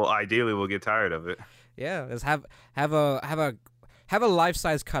people ideally will get tired of it. Yeah, just have a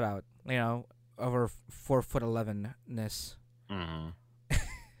life-size cutout, of her 4'11"ness. Mm-hmm.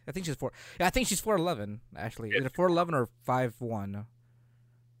 I think she's 4'11", actually. Either 4'11" or 5'1".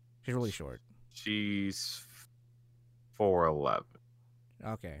 She's really short. She's 4'11".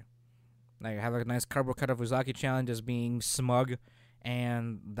 Okay. Now you have a nice cardboard cut of Uzaki-chan just being smug,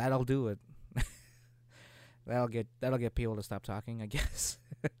 and that'll do it. That'll get people to stop talking, I guess.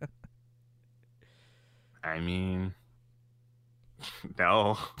 I mean,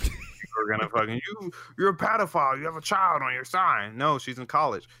 no. We're gonna fucking you're a pedophile. You have a child on your sign. No, she's in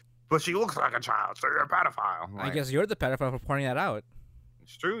college, but she looks like a child, so you're a pedophile. I guess you're the pedophile for pointing that out.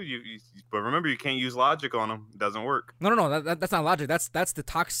 It's true. But remember, you can't use logic on them. It doesn't work. No. That's not logic. That's the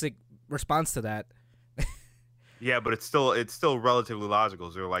toxic response to that. Yeah, but it's still relatively logical.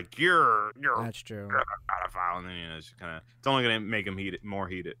 So they're like, you're that's true. You're a pedophile, and then it's only gonna make them more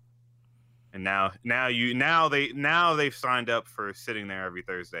heated. And now they've signed up for sitting there every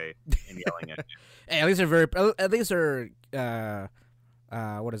Thursday and yelling at you. Hey, at least they're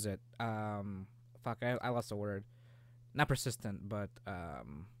what is it? Fuck, I lost the word. Not persistent, but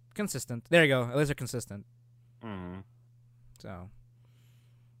consistent. There you go. At least they're consistent. Mm-hmm. So,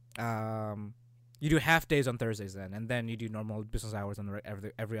 you do half days on Thursdays then, and then you do normal business hours on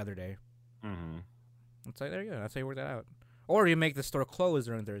every other day. Mm-hmm. It's like, there you go. That's how you work that out. Or you make the store close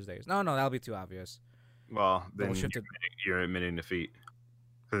during Thursdays. No, that'll be too obvious. Well, then you're admitting defeat,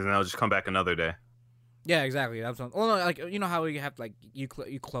 because then they'll just come back another day. Yeah, exactly. That's what, like how you have like you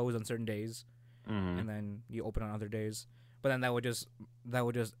close on certain days, mm-hmm. and then you open on other days. But then that would just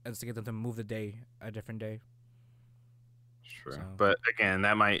instigate them to move the day a different day. Sure, so. But again,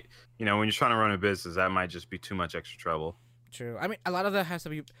 that might when you're trying to run a business, that might just be too much extra trouble. True. I mean, a lot of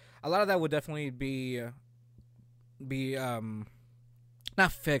that would definitely be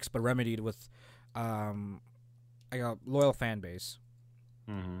not fixed but remedied with like a loyal fan base.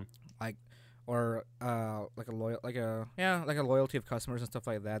 Mm-hmm. Like like a loyalty of customers and stuff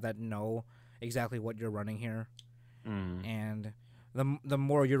like that know exactly what you're running here. Mm-hmm. And the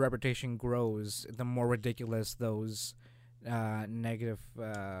more your reputation grows, the more ridiculous those negative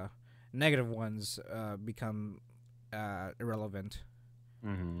ones become irrelevant.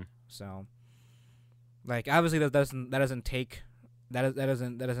 Mm-hmm. So, like, obviously that doesn't take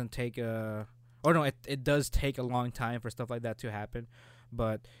it does take a long time for stuff like that to happen,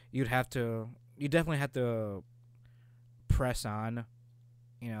 but you definitely have to press on,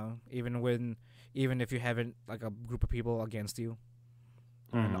 even if you haven't like a group of people against you.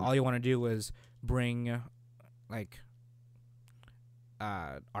 Mm-hmm. And all you want to do is bring like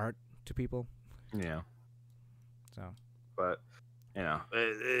art to people. Yeah. So, but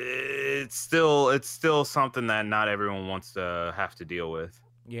it's still something that not everyone wants to have to deal with.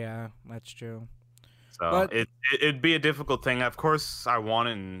 Yeah, that's true. So But it'd be a difficult thing. Of course, I want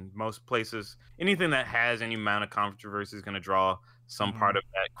it in most places. Anything that has any amount of controversy is going to draw some part of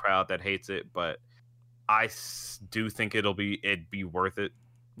that crowd that hates it. But do think it'd be worth it.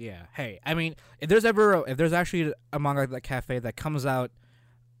 yeah, hey, I mean, if there's actually a manga cafe that comes out,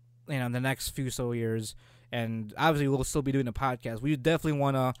 in the next few years, and obviously we'll still be doing a podcast, we definitely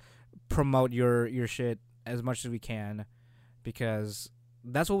want to promote your shit as much as we can, because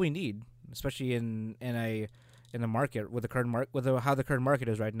that's what we need, especially in the market with the current how the current market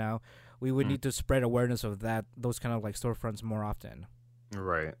is right now. We would need to spread awareness of those kind of like storefronts more often.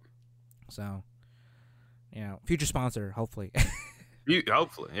 Right. So, future sponsor, hopefully.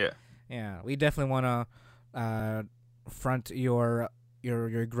 Hopefully, yeah. Yeah, we definitely want to front your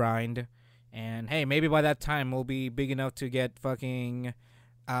grind, and hey, maybe by that time we'll be big enough to get fucking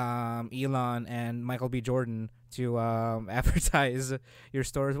Elon and Michael B. Jordan to advertise your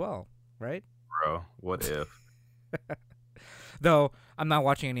store as well, right? Bro, what if? Though I'm not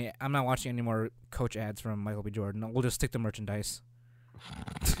watching any more Coach ads from Michael B. Jordan. We'll just stick to merchandise.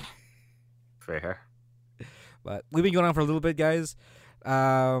 Fair. But we've been going on for a little bit, guys.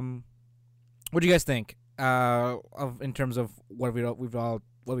 What do you guys think in terms of what we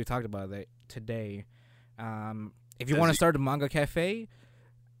talked about today? If you want to start a manga cafe,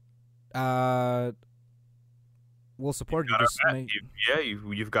 we'll support you.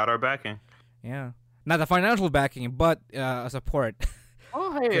 You've got our backing. Yeah, not the financial backing, but support.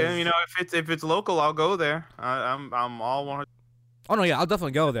 Oh, hey, if it's local, I'll go there. I'm all 100. Oh no, yeah, I'll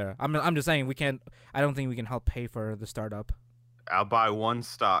definitely go there. I'm just saying we can't. I don't think we can help pay for the startup. I'll buy one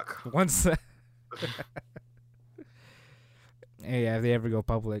stock. Once. Yeah, if they ever go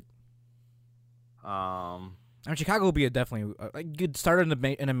public. Chicago will be definitely a good start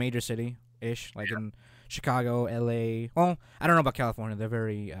in a major city ish, like in Chicago, LA. Well, I don't know about California. They're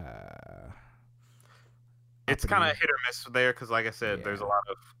very. It's kind of hit or miss there because, like I said, there's a lot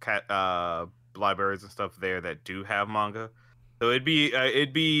of libraries and stuff there that do have manga. So it'd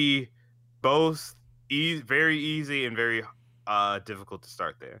be both very easy and very difficult to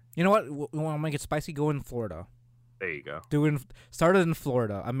start there. You know what? We want to make it spicy. Go in Florida. There you go. Start it in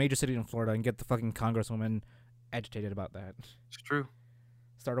Florida, a major city in Florida, and get the fucking congresswoman agitated about that. It's true.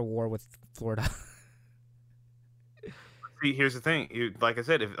 Start a war with Florida. See, here's the thing. Like I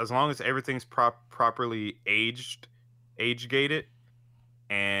said, as long as everything's properly age gated,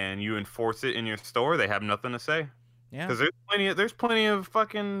 and you enforce it in your store, they have nothing to say. Yeah. Because there's plenty of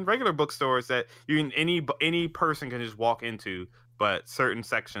fucking regular bookstores that any person can just walk into, but certain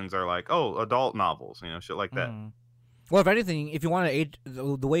sections are like, adult novels, shit like that. Well, if anything, if you want to age,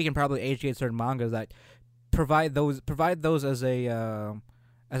 the way you can probably age gate certain mangas that provide those as a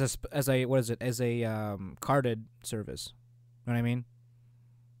carded service. You know what I mean?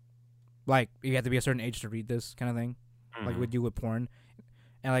 Like you have to be a certain age to read this kind of thing, like we do with porn,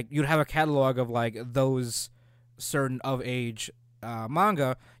 and like you'd have a catalog of like those certain of age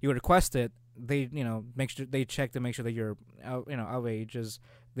manga. You would request it. They make sure they check to make sure that you're of age as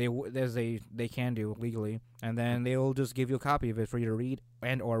they can do legally, and then they'll just give you a copy of it for you to read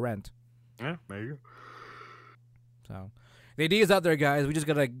and or rent. Yeah, there you go. So the idea is out there, guys. We just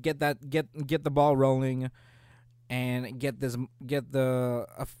gotta get the ball rolling, and get the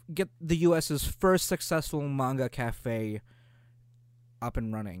U.S.'s first successful manga cafe up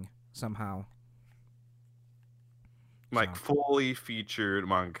and running somehow. Like fully featured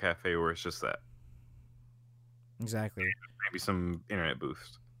manga cafe where it's just that. Exactly. Maybe some internet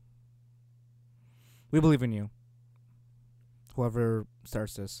boost. We believe in you. Whoever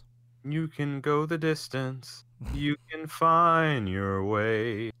starts this. You can go the distance. You can find your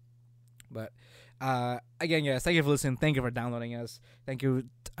way. But again, guys, thank you for listening. Thank you for downloading us. Thank you,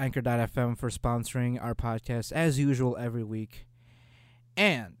 Anchor.fm, for sponsoring our podcast as usual every week.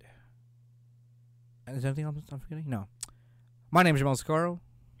 And is there anything else I'm forgetting? No. My name is Jamal Scaro.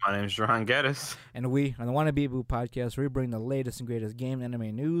 My name is Johan Geddes. And we are the Wanna Be Boo podcast, where we bring the latest and greatest game and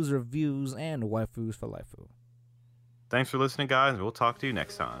anime news, reviews, and waifus for life. Thanks for listening, guys. We'll talk to you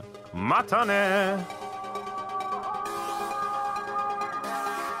next time. Matane!